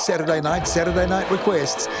this Saturday night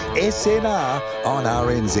requests, SNR on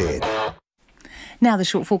RNZ. Now the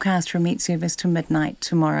short forecast from Met Service to midnight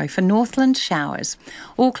tomorrow. For Northland, showers.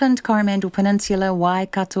 Auckland, Coromandel Peninsula,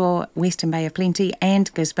 Waikato, Western Bay of Plenty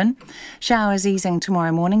and Gisborne. Showers easing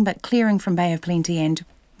tomorrow morning but clearing from Bay of Plenty and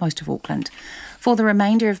most of Auckland. For the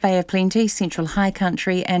remainder of Bay of Plenty, Central High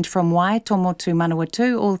Country and from Waitomo to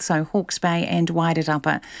Manawatu, also Hawke's Bay and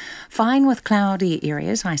Wairarapa. Fine with cloudy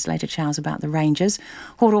areas, isolated showers about the ranges.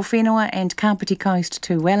 Horowhenua and Kapiti Coast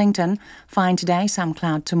to Wellington. Fine today, some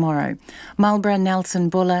cloud tomorrow. Marlborough, Nelson,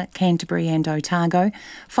 Buller, Canterbury and Otago.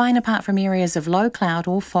 Fine apart from areas of low cloud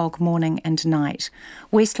or fog morning and night.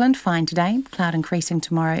 Westland, fine today, cloud increasing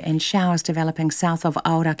tomorrow and showers developing south of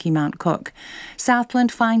Aoraki Mount Cook.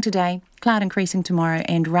 Southland, fine today, cloud increasing tomorrow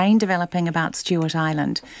and rain developing about Stewart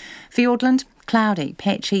Island. Fiordland, cloudy,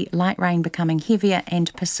 patchy, light rain becoming heavier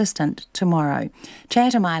and persistent tomorrow.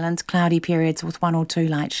 Chatham Islands, cloudy periods with 1 or 2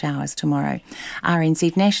 light showers tomorrow.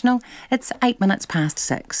 RNZ National, it's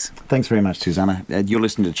 6:08. Thanks very much, Susanna. You're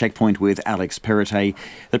listening to Checkpoint with Alex Perrottet.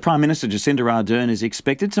 The Prime Minister Jacinda Ardern is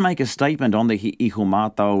expected to make a statement on the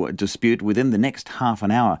Ihumātao dispute within the next half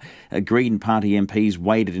an hour. Green Party MPs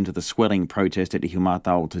waded into the swelling protest at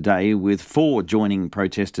Ihumātao today, with 4 joining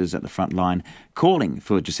protesters at the front line calling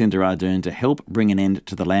for Jacinda Ardern to help bring an end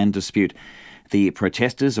to the land dispute. The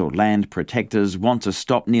protesters, or land protectors, want to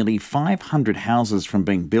stop nearly 500 houses from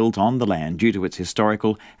being built on the land due to its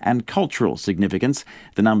historical and cultural significance.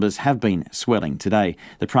 The numbers have been swelling today.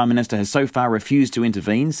 The Prime Minister has so far refused to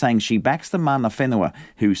intervene, saying she backs the Mana Whenua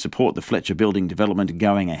who support the Fletcher building development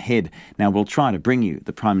going ahead. Now, we'll try to bring you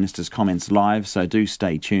the Prime Minister's comments live, so do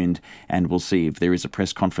stay tuned, and we'll see if there is a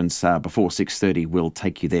press conference before 6:30. We'll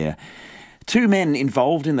take you there. 2 men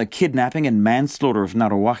involved in the kidnapping and manslaughter of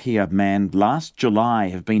Ngaruawahia man last July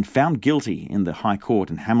have been found guilty in the High Court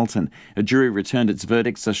in Hamilton. A jury returned its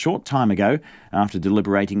verdicts a short time ago after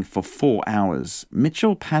deliberating for 4 hours.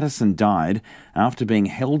 Mitchell Patterson died after being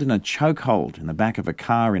held in a chokehold in the back of a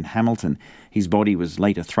car in Hamilton. His body was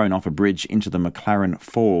later thrown off a bridge into the McLaren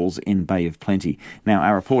Falls in Bay of Plenty. Now,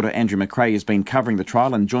 our reporter Andrew McRae has been covering the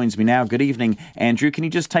trial and joins me now. Good evening, Andrew. Can you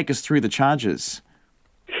just take us through the charges?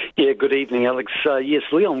 Yeah, good evening, Alex. Yes,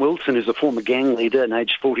 Leon Wilson is a former gang leader and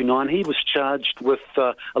aged 49. He was charged with,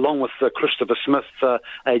 along with Christopher Smith,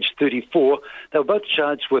 aged 34. They were both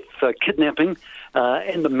charged with kidnapping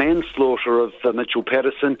and the manslaughter of Mitchell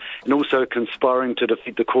Patterson, and also conspiring to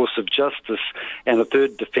defeat the course of justice. And a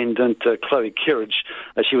third defendant, Chloe Kerridge,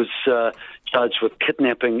 she was charged with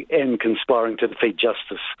kidnapping and conspiring to defeat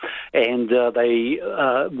justice. And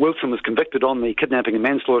Wilson was convicted on the kidnapping and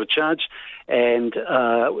manslaughter charge, and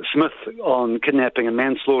Smith on kidnapping and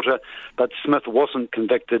manslaughter, but Smith wasn't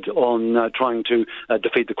convicted on trying to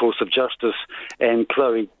defeat the course of justice. And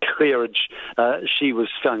Chloe Kerridge, she was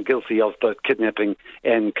found guilty of both kidnapping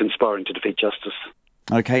and conspiring to defeat justice.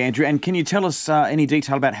 Okay, Andrew, and can you tell us any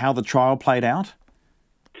detail about how the trial played out?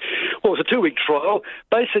 Well, it was a 2-week trial.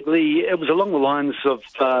 Basically, it was along the lines of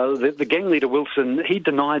the gang leader Wilson. He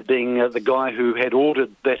denied being the guy who had ordered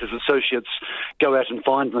that his associates go out and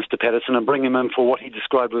find Mr. Patterson and bring him in for what he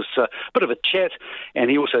described was a bit of a chat, and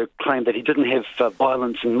he also claimed that he didn't have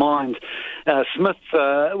violence in mind. Smith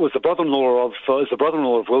was the brother-in-law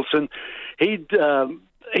of Wilson.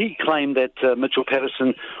 He claimed that Mitchell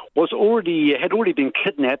Patterson had already been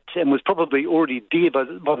kidnapped and was probably already dead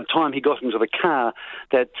by the time he got into the car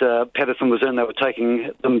that Patterson was in. They were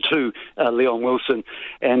taking them to Leon Wilson.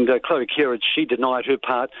 And Chloe Kerridge, she denied her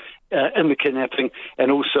part in the kidnapping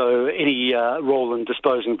and also any role in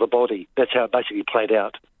disposing of the body. That's how it basically played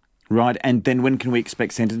out. Right, and then when can we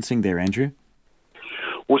expect sentencing there, Andrew?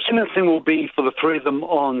 Well, sentencing will be for the 3 of them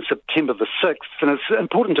on September the 6th, and it's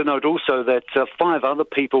important to note also that 5 other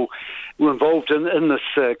people were involved in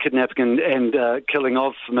this kidnapping and killing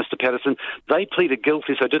of Mr. Patterson. They pleaded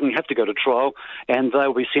guilty, so didn't have to go to trial, and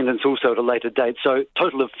they'll be sentenced also at a later date. So a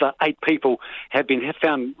total of 8 people have been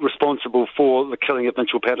found responsible for the killing of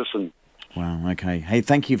Mitchell Patterson. Wow, okay. Hey,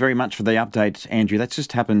 thank you very much for the update, Andrew. That's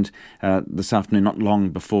just happened this afternoon, not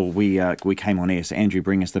long before we came on air. So Andrew,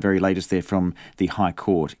 bring us the very latest there from the High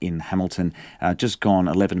Court in Hamilton, just gone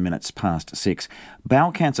 11 minutes past 6.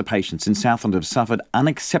 Bowel cancer patients in Southland have suffered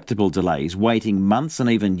unacceptable delays, waiting months and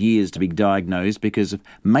even years to be diagnosed because of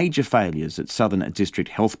major failures at Southern District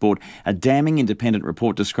Health Board. A damning independent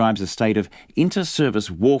report describes a state of inter-service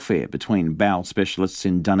warfare between bowel specialists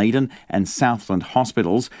in Dunedin and Southland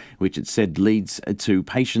hospitals, which it said leads to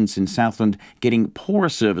patients in Southland getting poorer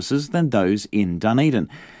services than those in Dunedin.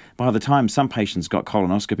 By the time some patients got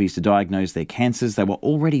colonoscopies to diagnose their cancers, they were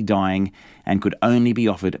already dying and could only be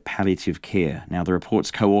offered palliative care. Now, the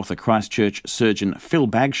report's co-author, Christchurch surgeon Phil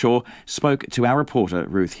Bagshaw, spoke to our reporter,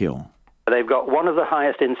 Ruth Hill. They've got one of the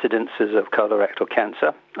highest incidences of colorectal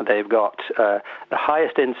cancer. They've got the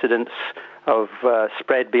highest incidence of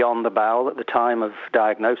spread beyond the bowel at the time of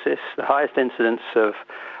diagnosis, the highest incidence of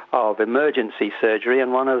emergency surgery,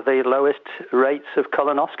 and one of the lowest rates of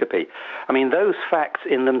colonoscopy. I mean, those facts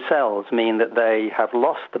in themselves mean that they have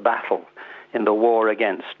lost the battle in the war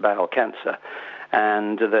against bowel cancer,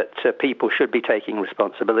 and that people should be taking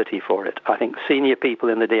responsibility for it. I think senior people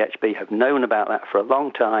in the DHB have known about that for a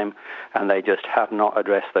long time, and they just have not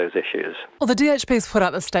addressed those issues. Well, the DHB's put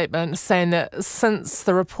out a statement saying that since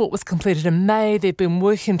the report was completed in May, they've been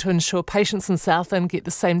working to ensure patients in Southland get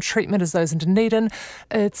the same treatment as those in Dunedin.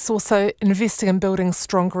 It's also investing in building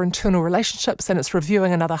stronger internal relationships, and it's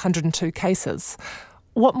reviewing another 102 cases.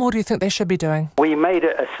 What more do you think they should be doing? We made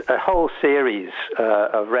a whole series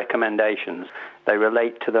of recommendations. They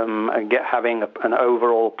relate to them having an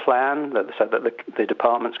overall plan so that the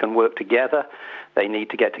departments can work together. They need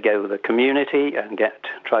to get together with the community and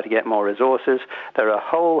try to get more resources. There are a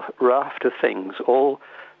whole raft of things, all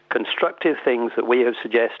constructive things that we have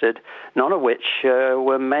suggested, none of which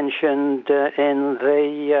were mentioned in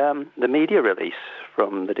the media release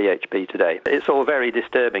from the DHB today. It's all very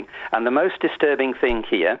disturbing. And the most disturbing thing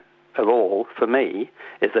here of all, for me,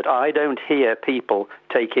 is that I don't hear people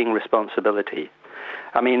taking responsibility.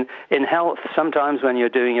 I mean, in health, sometimes when you're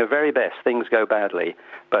doing your very best, things go badly.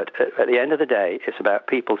 But at the end of the day, it's about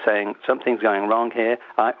people saying, something's going wrong here,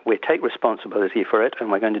 we take responsibility for it,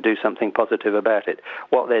 and we're going to do something positive about it.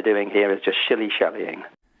 What they're doing here is just shilly-shallying.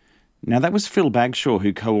 Now, that was Phil Bagshaw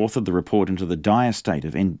who co-authored the report into the dire state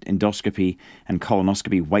of endoscopy and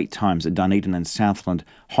colonoscopy wait times at Dunedin and Southland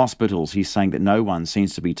hospitals. He's saying that no one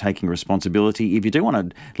seems to be taking responsibility. If you do want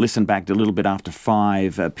to listen back to a little bit after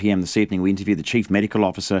 5 p.m. this evening, we interviewed the Chief Medical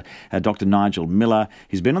Officer, Dr. Nigel Miller.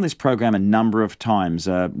 He's been on this program a number of times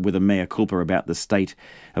with a mea culpa about the state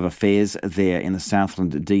of affairs there in the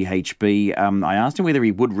Southland DHB. I asked him whether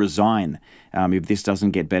he would resign if this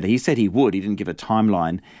doesn't get better. He said he would. He didn't give a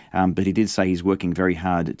timeline, but he did say he's working very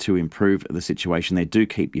hard to improve the situation there. Do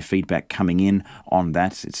keep your feedback coming in on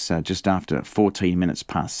that. It's just after 14 minutes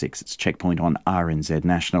past 6. It's Checkpoint on RNZ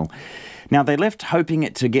National. Now, they left hoping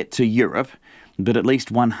to get to Europe, but at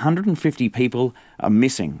least 150 people are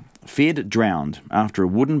missing, feared drowned after a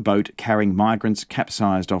wooden boat carrying migrants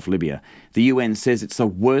capsized off Libya. The UN says it's the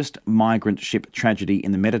worst migrant ship tragedy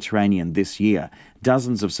in the Mediterranean this year.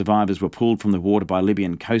 Dozens of survivors were pulled from the water by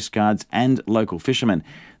Libyan coastguards and local fishermen.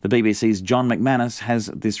 The BBC's John McManus has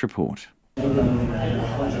this report.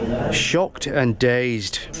 Shocked and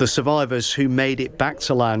dazed, the survivors who made it back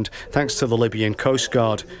to land thanks to the Libyan Coast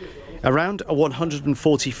Guard. Around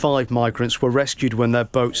 145 migrants were rescued when their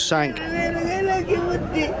boat sank,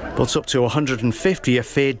 but up to 150 are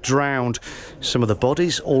feared drowned. Some of the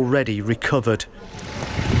bodies already recovered.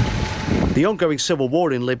 The ongoing civil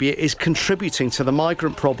war in Libya is contributing to the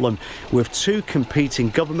migrant problem. With two competing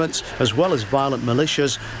governments as well as violent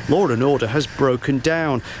militias, law and order has broken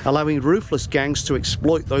down, allowing ruthless gangs to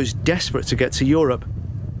exploit those desperate to get to Europe.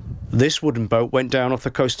 This wooden boat went down off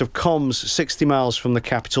the coast of Coms, 60 miles from the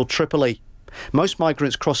capital Tripoli. Most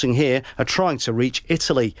migrants crossing here are trying to reach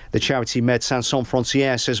Italy. The charity Médecins Sans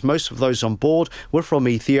Frontières says most of those on board were from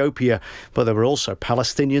Ethiopia, but there were also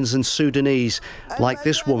Palestinians and Sudanese, like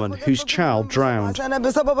this woman whose child drowned.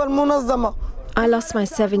 I lost my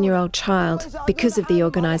 7-year-old child because of the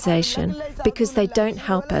organisation. Because they don't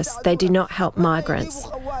help us, they do not help migrants.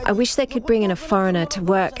 I wish they could bring in a foreigner to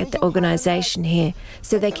work at the organisation here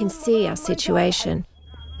so they can see our situation.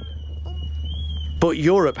 But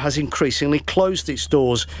Europe has increasingly closed its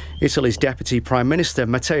doors. Italy's Deputy Prime Minister,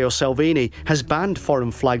 Matteo Salvini, has banned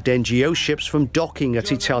foreign-flagged NGO ships from docking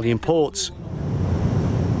at Italian ports.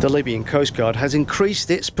 The Libyan Coast Guard has increased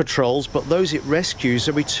its patrols, but those it rescues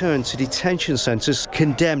are returned to detention centres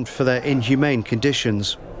condemned for their inhumane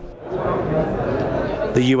conditions.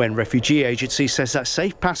 The UN Refugee Agency says that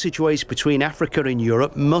safe passageways between Africa and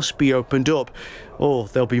Europe must be opened up, or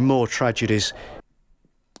there'll be more tragedies.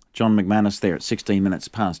 John McManus there at 16 minutes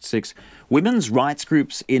past 6. Women's rights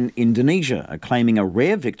groups in Indonesia are claiming a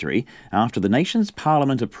rare victory after the nation's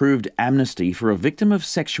parliament approved amnesty for a victim of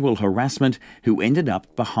sexual harassment who ended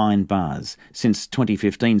up behind bars. Since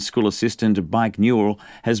 2015, school assistant Baik Nuril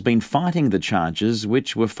has been fighting the charges,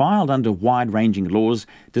 which were filed under wide-ranging laws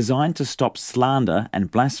designed to stop slander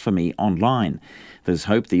and blasphemy online. There's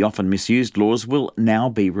hope the often misused laws will now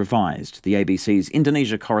be revised. The ABC's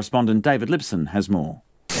Indonesia correspondent David Lipson has more.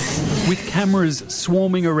 With cameras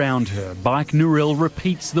swarming around her, Baik Nuril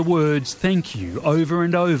repeats the words "thank you" over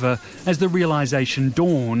and over as the realisation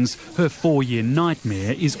dawns her 4-year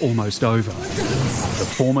nightmare is almost over. The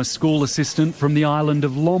former school assistant from the island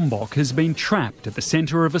of Lombok has been trapped at the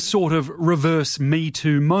centre of a sort of reverse Me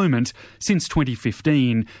Too moment since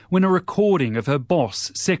 2015, when a recording of her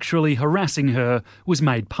boss sexually harassing her was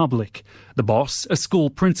made public. The boss, a school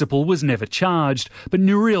principal, was never charged, but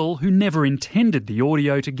Nuril, who never intended the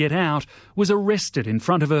audio to get out, was arrested in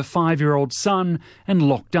front of her 5-year-old son and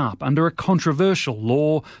locked up under a controversial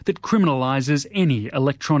law that criminalises any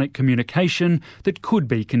electronic communication that could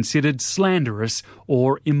be considered slanderous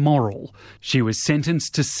or immoral. She was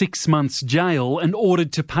sentenced to 6 months jail and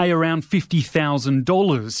ordered to pay around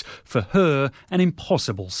 $50,000, for her an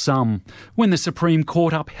impossible sum. When the Supreme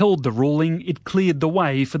Court upheld the ruling, it cleared the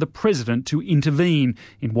way for the president to intervene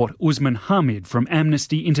in what Usman Hamid from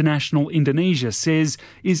Amnesty International Indonesia says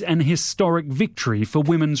is an historic victory for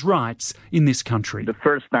women's rights in this country. The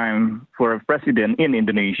first time for a president in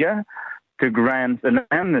Indonesia to grant an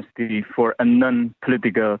amnesty for a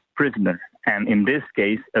non-political prisoner, and in this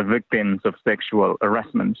case, a victim of sexual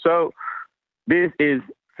harassment. So this is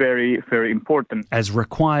very, very important. As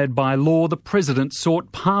required by law, the President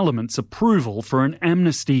sought Parliament's approval for an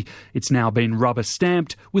amnesty. It's now been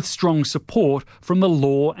rubber-stamped with strong support from the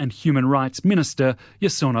Law and Human Rights Minister,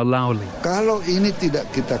 Yasona Lauli.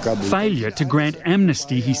 Failure to grant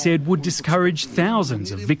amnesty, he said, would discourage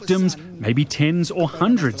thousands of victims, maybe tens or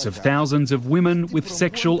hundreds of thousands of women with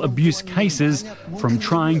sexual abuse cases, from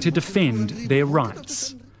trying to defend their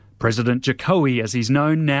rights. President Jokowi, as he's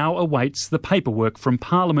known, now awaits the paperwork from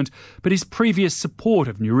Parliament, but his previous support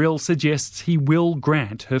of Nuril suggests he will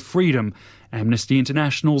grant her freedom. Amnesty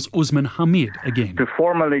International's Usman Hamid again. To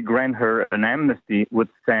formally grant her an amnesty would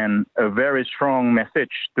send a very strong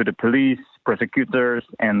message to the police, prosecutors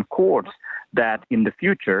and courts that in the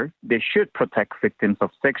future they should protect victims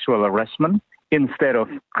of sexual harassment instead of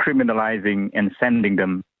criminalizing and sending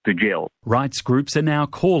them to jail. Rights groups are now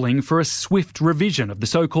calling for a swift revision of the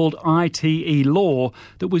so-called ITE law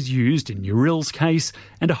that was used in Nuril's case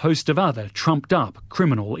and a host of other trumped-up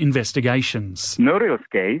criminal investigations. Nuril's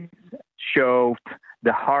case showed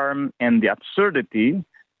the harm and the absurdity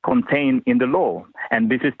contained in the law. And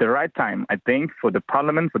this is the right time, I think, for the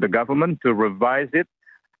Parliament, for the government to revise it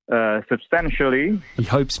substantially. He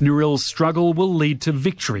hopes Nuril's struggle will lead to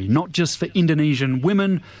victory, not just for Indonesian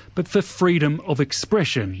women, but for freedom of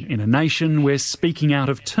expression in a nation where speaking out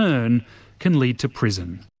of turn can lead to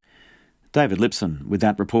prison. David Lipson with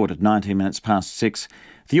that report at 19 minutes past 6.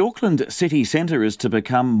 The Auckland city centre is to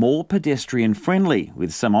become more pedestrian-friendly,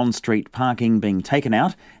 with some on-street parking being taken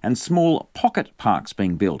out and small pocket parks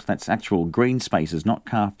being built. That's actual green spaces, not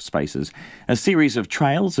car spaces. A series of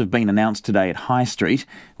trails have been announced today at High Street,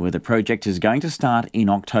 where the project is going to start in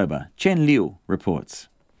October. Chen Liu reports.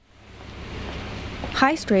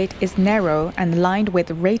 High Street is narrow and lined with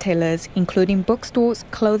retailers, including bookstores,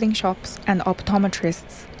 clothing shops and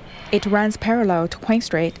optometrists. It runs parallel to Queen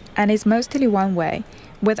Street and is mostly one-way,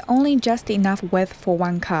 with only just enough width for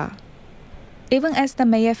one car. Even as the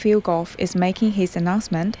Mayor Phil Goff is making his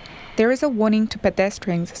announcement, there is a warning to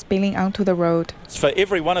pedestrians spilling onto the road. For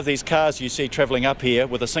every one of these cars you see travelling up here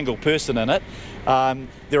with a single person in it,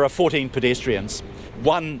 there are 14 pedestrians.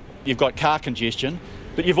 One, you've got car congestion,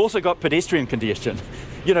 but you've also got pedestrian congestion.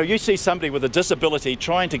 You know, you see somebody with a disability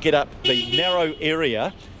trying to get up the narrow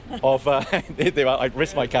area of, there I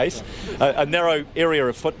rest my case, a narrow area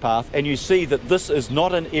of footpath, and you see that this is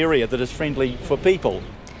not an area that is friendly for people.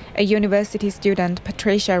 A university student,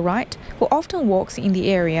 Patricia Wright, who often walks in the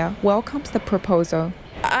area, welcomes the proposal.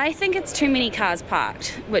 I think it's too many cars parked,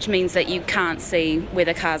 which means that you can't see where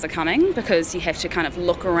the cars are coming because you have to kind of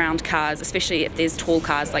look around cars, especially if there's tall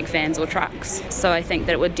cars like vans or trucks. So I think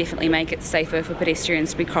that it would definitely make it safer for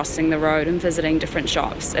pedestrians to be crossing the road and visiting different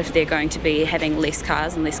shops if they're going to be having less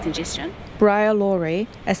cars and less congestion. Briar Laurie,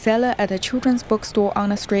 a seller at a children's bookstore on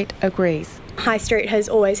the street, agrees. High Street has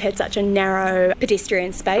always had such a narrow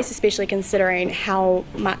pedestrian space, especially considering how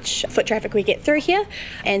much foot traffic we get through here.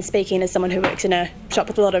 And speaking as someone who works in a shop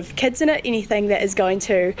with a lot of kids in it, anything that is going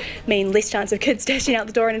to mean less chance of kids dashing out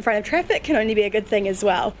the door and in front of traffic can only be a good thing as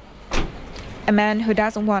well. A man who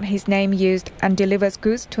doesn't want his name used and delivers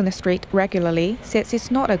goods to the street regularly says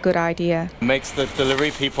it's not a good idea. It makes the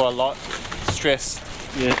delivery people a lot stressed.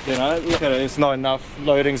 You know, there's not enough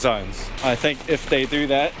loading zones. I think if they do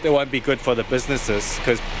that, it won't be good for the businesses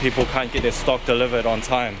because people can't get their stock delivered on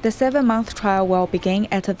time. The 7-month trial will begin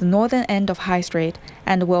at the northern end of High Street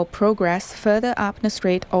and will progress further up the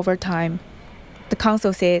street over time. The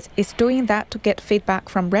council says it's doing that to get feedback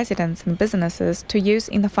from residents and businesses to use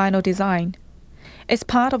in the final design. It's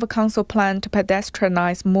part of a council plan to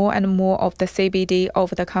pedestrianise more and more of the CBD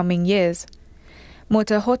over the coming years.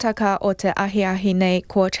 Motor hotaka o te ahi nei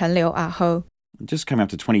ko Chen Liu aho. Just coming up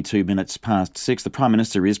to 22 minutes past 6, the Prime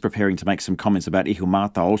Minister is preparing to make some comments about Ihu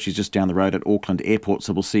Mātauranga. She's just down the road at Auckland Airport,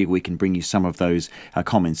 so we'll see if we can bring you some of those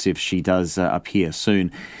comments if she does appear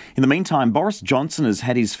soon. In the meantime, Boris Johnson has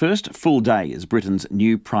had his first full day as Britain's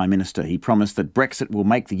new Prime Minister. He promised that Brexit will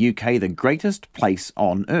make the UK the greatest place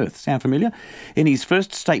on earth. Sound familiar? In his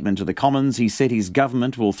first statement to the Commons, he said his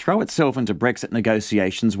government will throw itself into Brexit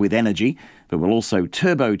negotiations with energy, but will also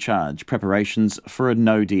turbocharge preparations for a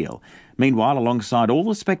no deal. Meanwhile, alongside all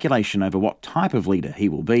the speculation over what type of leader he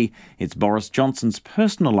will be, it's Boris Johnson's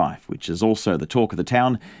personal life, which is also the talk of the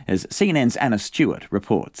town, as CNN's Anna Stewart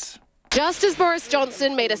reports. Just as Boris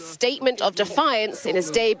Johnson made a statement of defiance in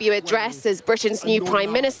his debut address as Britain's new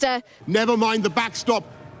Prime Minister, never mind the backstop,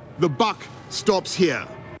 the buck stops here.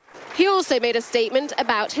 He also made a statement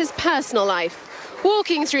about his personal life,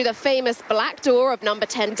 walking through the famous black door of number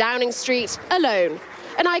 10 Downing Street alone.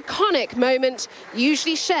 An iconic moment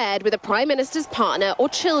usually shared with the Prime Minister's partner or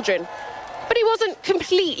children. But he wasn't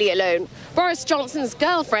completely alone. Boris Johnson's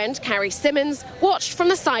girlfriend, Carrie Symonds, watched from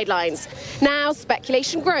the sidelines. Now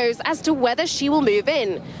speculation grows as to whether she will move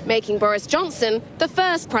in, making Boris Johnson the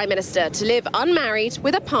first Prime Minister to live unmarried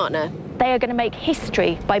with a partner. They are going to make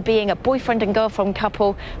history by being a boyfriend and girlfriend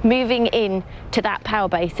couple moving in to that power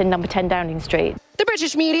base in number 10 Downing Street. The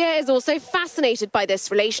British media is also fascinated by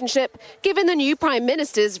this relationship, given the new Prime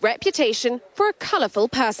Minister's reputation for a colourful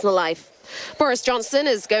personal life. Boris Johnson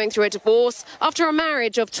is going through a divorce after a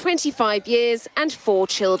marriage of 25 years and 4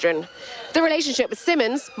 children. The relationship with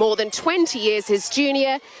Symonds, more than 20 years his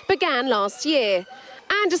junior, began last year.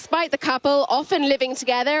 And despite the couple often living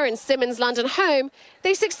together in Symonds' London home,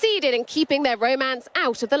 they succeeded in keeping their romance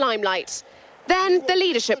out of the limelight. Then the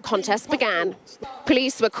leadership contest began.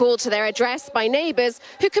 Police were called to their address by neighbours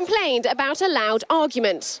who complained about a loud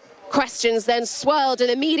argument. Questions then swirled in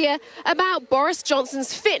the media about Boris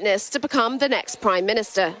Johnson's fitness to become the next Prime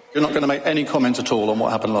Minister. You're not going to make any comment at all on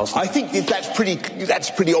what happened last night? I think that's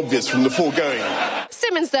pretty obvious from the foregoing.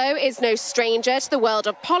 Symonds, though, is no stranger to the world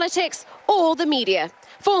of politics or the media.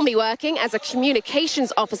 Formerly working as a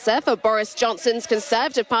communications officer for Boris Johnson's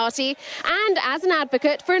Conservative Party and as an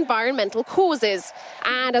advocate for environmental causes.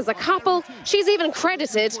 And as a couple, she's even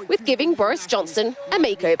credited with giving Boris Johnson a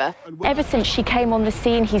makeover. Ever since she came on the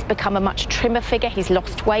scene, he's become a much trimmer figure. He's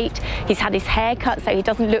lost weight. He's had his hair cut so he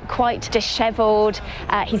doesn't look quite dishevelled.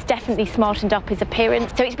 He's definitely smartened up his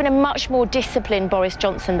appearance. So it's been a much more disciplined Boris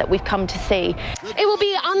Johnson that we've come to see. It will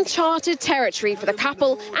be uncharted territory for the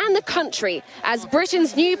couple and the country as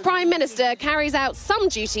Britain's new Prime Minister carries out some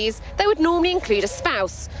duties that would normally include a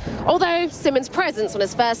spouse. Although Symonds' presence on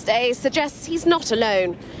his first day suggests he's not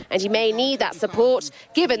alone, and he may need that support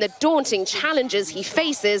given the daunting challenges he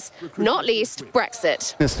faces, not least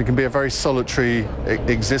Brexit. It can be a very solitary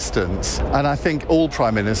existence, and I think all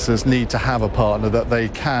Prime Ministers need to have a partner that they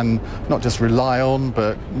can not just rely on,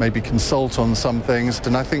 but maybe consult on some things,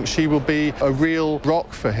 and I think she will be a real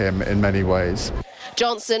rock for him in many ways.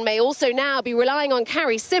 Johnson may also now be relying on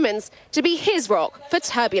Carrie Symonds to be his rock for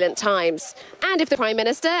turbulent times. And if the Prime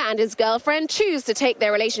Minister and his girlfriend choose to take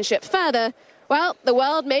their relationship further, well, the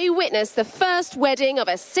world may witness the first wedding of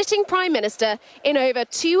a sitting Prime Minister in over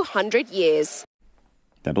 200 years.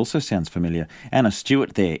 That also sounds familiar. Anna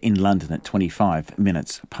Stewart there in London at 25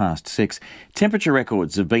 minutes past 6. Temperature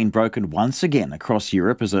records have been broken once again across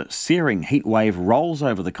Europe as a searing heat wave rolls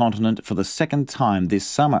over the continent for the second time this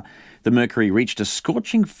summer. The mercury reached a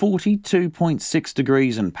scorching 42.6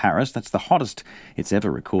 degrees in Paris. That's the hottest it's ever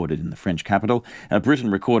recorded in the French capital. Britain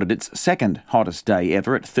recorded its second hottest day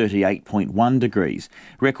ever at 38.1 degrees.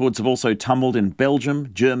 Records have also tumbled in Belgium,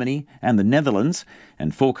 Germany and the Netherlands.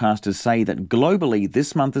 And forecasters say that globally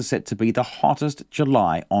this month is set to be the hottest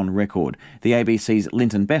July on record. The ABC's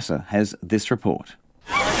Linton Besser has this report.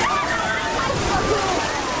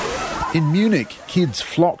 In Munich, kids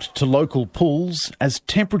flocked to local pools as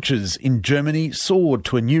temperatures in Germany soared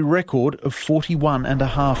to a new record of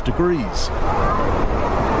 41.5 degrees.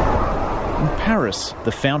 In Paris,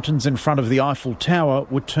 the fountains in front of the Eiffel Tower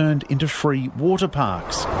were turned into free water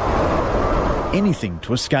parks. Anything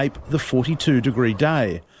to escape the 42-degree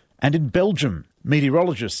day. And in Belgium,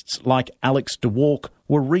 meteorologists like Alex de Walk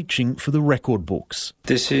were reaching for the record books.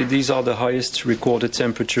 These are the highest recorded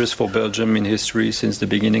temperatures for Belgium in history since the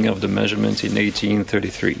beginning of the measurement in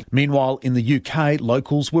 1833. Meanwhile, in the UK,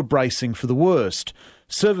 locals were bracing for the worst.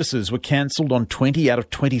 Services were cancelled on 20 out of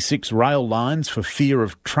 26 rail lines for fear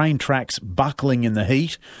of train tracks buckling in the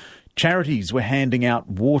heat. Charities were handing out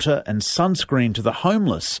water and sunscreen to the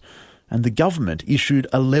homeless. And the government issued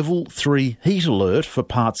a level 3 heat alert for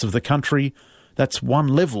parts of the country. That's one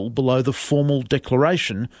level below the formal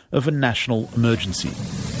declaration of a national emergency.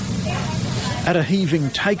 At a heaving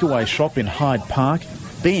takeaway shop in Hyde Park,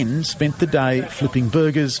 Ben spent the day flipping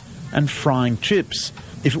burgers and frying chips.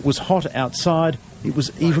 If it was hot outside, it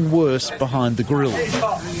was even worse behind the grill.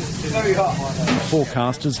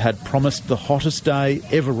 Forecasters had promised the hottest day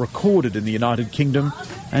ever recorded in the United Kingdom,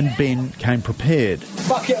 and Ben came prepared.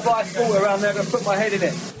 Bucket of ice water around there, I'm going to put my head in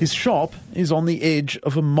it. His shop is on the edge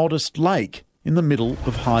of a modest lake in the middle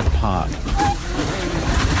of Hyde Park.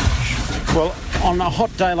 Well, on a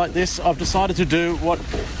hot day like this, I've decided to do what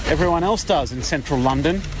everyone else does in central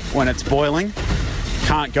London when it's boiling.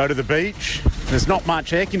 Can't go to the beach, there's not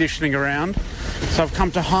much air conditioning around, so I've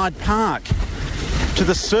come to Hyde Park, to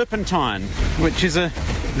the Serpentine, which is a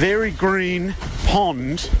very green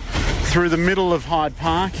pond through the middle of Hyde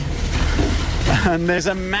Park, and there's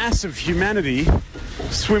a mass of humanity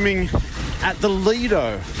swimming at the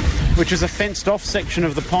Lido, which is a fenced-off section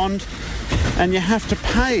of the pond, and you have to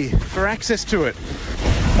pay for access to it.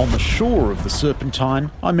 On the shore of the Serpentine,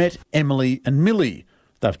 I met Emily and Millie.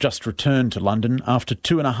 They've just returned to London after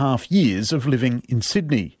 2.5 years of living in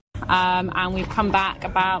Sydney. And we've come back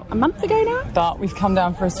about a month ago now, but we've come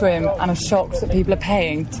down for a swim and are shocked that people are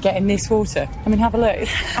paying to get in this water. I mean, have a look,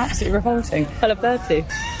 it's absolutely revolting. Full of birdie.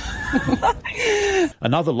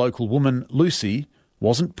 Another local woman, Lucy,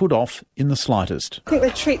 wasn't put off in the slightest. I think they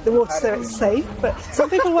treat the water so it's safe, but some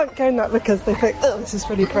people won't go in that because they think, oh, this is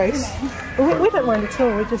really gross. But we don't mind at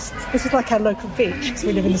all. This is like our local beach because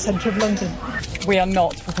we live in the centre of London. We are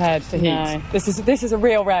not prepared for heat. No. This is a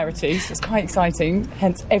real rarity, so it's quite exciting,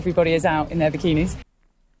 hence everybody is out in their bikinis.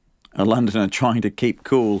 A Londoner trying to keep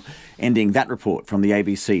cool, ending that report from the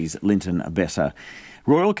ABC's Linton Besser.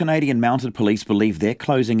 Royal Canadian Mounted Police believe they're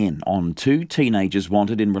closing in on 2 teenagers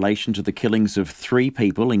wanted in relation to the killings of 3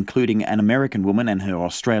 people, including an American woman and her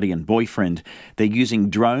Australian boyfriend. They're using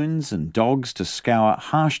drones and dogs to scour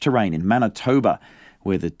harsh terrain in Manitoba,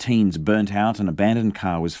 where the teens burnt out an abandoned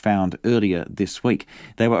car was found earlier this week.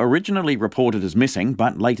 They were originally reported as missing,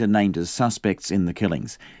 but later named as suspects in the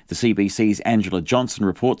killings. The CBC's Angela Johnson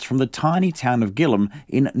reports from the tiny town of Gillam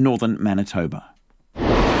in northern Manitoba.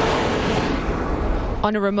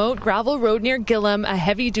 On a remote gravel road near Gillam, a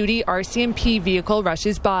heavy-duty RCMP vehicle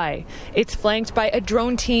rushes by. It's flanked by a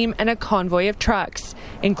drone team and a convoy of trucks,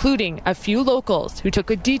 including a few locals who took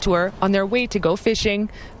a detour on their way to go fishing,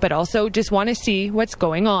 but also just want to see what's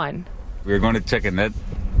going on. We were going to check a net,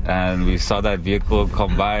 and we saw that vehicle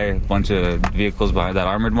come by, a bunch of vehicles behind that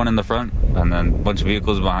armored one in the front, and then a bunch of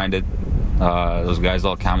vehicles behind it. Those guys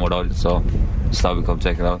all camoed out, so just thought we'd come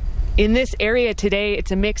check it out. In this area today,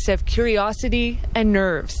 it's a mix of curiosity and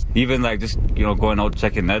nerves. Even just going out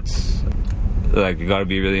checking nets, you got to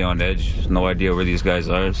be really on edge. No idea where these guys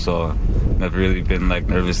are, so never really been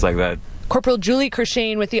nervous like that. Corporal Julie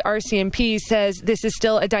Kershane with the RCMP says this is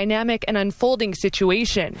still a dynamic and unfolding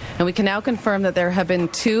situation. And we can now confirm that there have been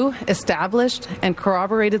 2 established and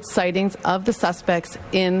corroborated sightings of the suspects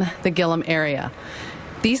in the Gillam area.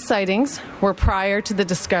 These sightings were prior to the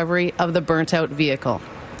discovery of the burnt-out vehicle.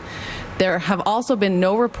 There have also been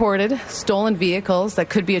no reported stolen vehicles that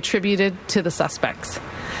could be attributed to the suspects.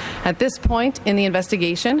 At this point in the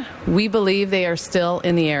investigation, we believe they are still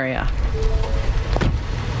in the area.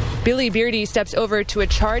 Billy Beardy steps over to a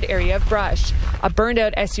charred area of brush. A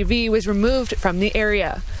burned-out SUV was removed from the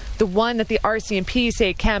area, the one that the RCMP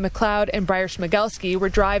say Cam McLeod and Briar Schmigelski were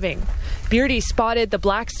driving. Beardy spotted the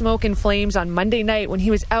black smoke and flames on Monday night when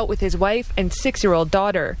he was out with his wife and 6-year-old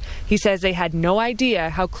daughter. He says they had no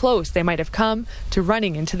idea how close they might have come to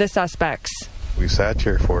running into the suspects. We sat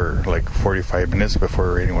here for 45 minutes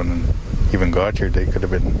before anyone even got here. They could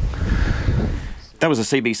have been... That was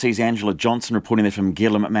the CBC's Angela Johnson reporting there from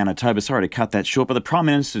Gillam, Manitoba. Sorry to cut that short, but the Prime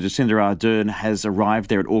Minister, Jacinda Ardern, has arrived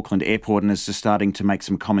there at Auckland Airport and is just starting to make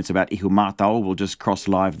some comments about Ihu Mātau. We'll just cross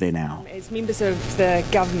live there now. As members of the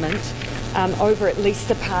government, over at least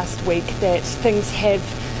the past week, that things have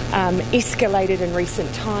escalated in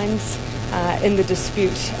recent times in the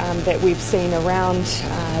dispute that we've seen around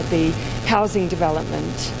the housing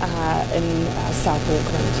development in South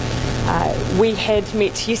Auckland. We had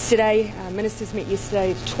met yesterday, ministers met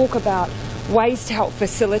yesterday to talk about ways to help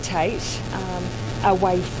facilitate a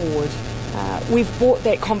way forward. We've brought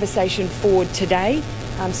that conversation forward today.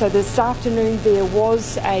 So this afternoon there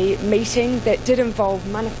was a meeting that did involve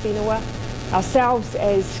mana whenua, ourselves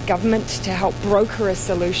as government to help broker a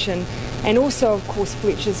solution, and also of course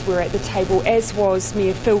Fletchers were at the table, as was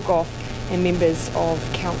Mayor Phil Goff and members of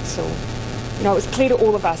council. It was clear to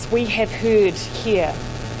all of us, we have heard here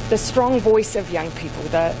the strong voice of young people,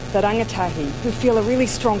 the rangatahi, who feel a really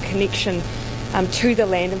strong connection to the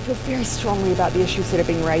land and feel very strongly about the issues that are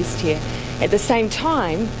being raised here. At the same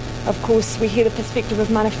time, of course, we hear the perspective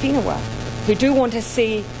of mana whenua, who do want to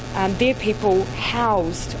see their people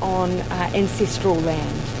housed on ancestral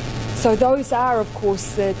land. So those are, of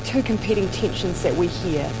course, the 2 competing tensions that we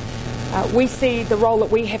hear. We see the role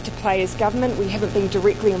that we have to play as government. We haven't been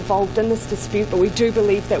directly involved in this dispute, but we do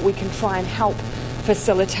believe that we can try and help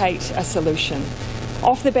facilitate a solution.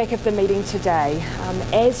 Off the back of the meeting today,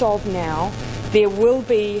 as of now, there will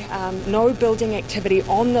be no building activity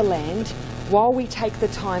on the land while we take the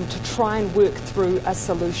time to try and work through a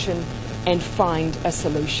solution and find a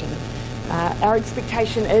solution. Our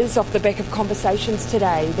expectation is, off the back of conversations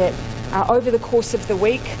today, that over the course of the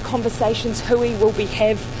week, conversations hui will be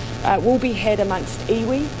had amongst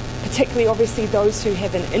iwi, particularly obviously those who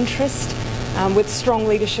have an interest, with strong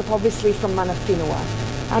leadership obviously from mana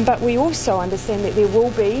whenua. But we also understand that there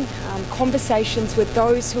will be conversations with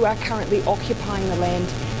those who are currently occupying the land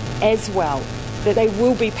as well, that they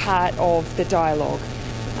will be part of the dialogue.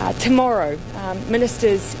 Tomorrow,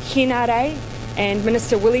 Ministers Henare and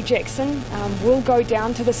Minister Willie Jackson will go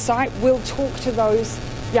down to the site. We'll talk to those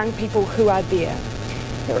young people who are there.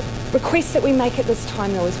 The request that we make at this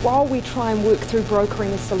time, though, is while we try and work through brokering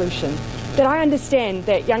a solution, that I understand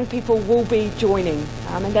that young people will be joining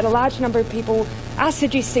and that a large number of people are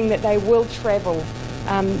suggesting that they will travel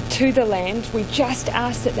to the land. We just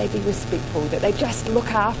ask that they be respectful, that they just look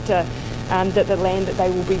after the land that they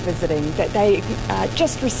will be visiting, that they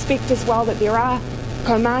just respect as well that there are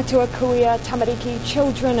kaumātua, kuia, tamariki,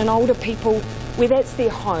 children and older people where that's their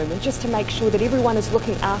home, and just to make sure that everyone is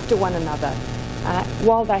looking after one another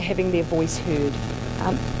while they're having their voice heard.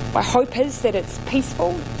 My hope is that it's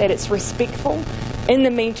peaceful, that it's respectful. In the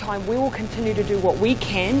meantime, we will continue to do what we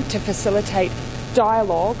can to facilitate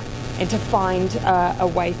dialogue and to find a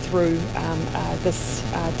way through this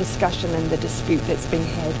discussion and the dispute that's being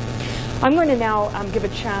had. I'm going to now give a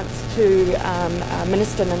chance to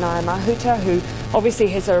Minister Nanaia Mahuta, who obviously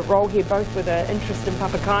has a role here both with an interest in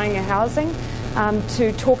Papakāinga housing,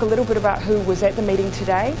 to talk a little bit about who was at the meeting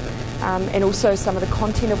today and also some of the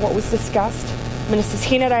content of what was discussed. Ministers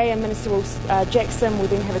Henare and Minister Jackson will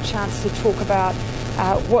then have a chance to talk about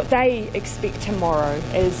what they expect tomorrow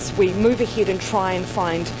as we move ahead and try and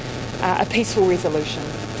find a peaceful resolution.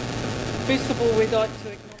 First of all, we'd like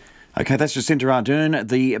to... OK, that's Jacinda Ardern,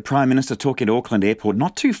 the Prime Minister, talking at Auckland Airport,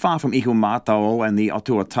 not too far from Ihumātao and the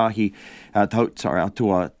Atua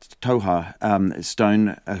Toha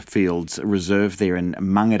stone fields reserve there in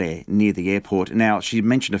Mangere near the airport. Now, she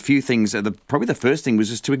mentioned a few things. Probably the first thing was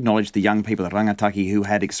just to acknowledge the young people at Rangataki who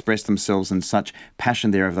had expressed themselves in such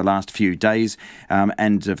passion there over the last few days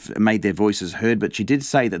and have made their voices heard. But she did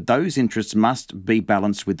say that those interests must be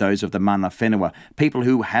balanced with those of the mana whenua, people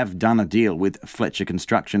who have done a deal with Fletcher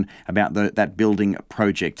Construction about that building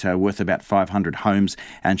project worth about 500 homes.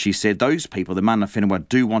 And she said those people, the mana whenua,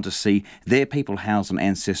 do want to see their people housed on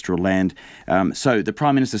ancestral land. So the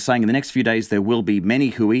Prime Minister is saying in the next few days there will be many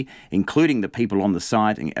hui, including the people on the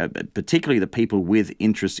site, particularly the people with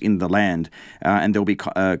interest in the land. And there will be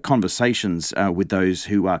conversations with those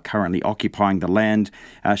who are currently occupying the land.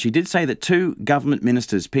 She did say that two government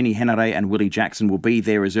ministers, Peeni Henare and Willie Jackson, will be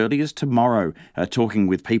there as early as tomorrow talking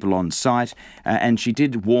with people on site. And she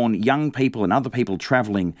did warn young people and other people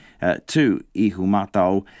travelling to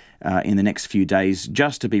Ihumātao in the next few days,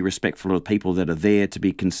 just to be respectful of people that are there, to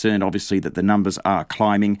be concerned, obviously, that the numbers are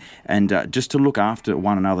climbing, and just to look after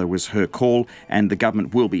one another was her call, and the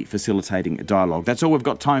government will be facilitating a dialogue. That's all we've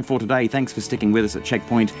got time for today. Thanks for sticking with us at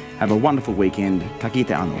Checkpoint. Have a wonderful weekend. Ka kite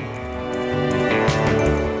anō.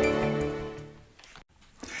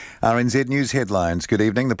 RNZ News headlines. Good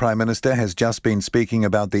evening. The Prime Minister has just been speaking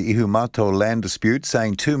about the Ihumātao land dispute,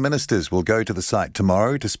 saying two ministers will go to the site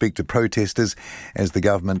tomorrow to speak to protesters as the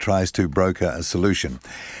government tries to broker a solution.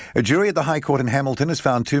 A jury at the High Court in Hamilton has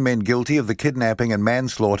found two men guilty of the kidnapping and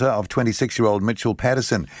manslaughter of 26-year-old Mitchell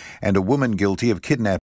Patterson and a woman guilty of kidnapping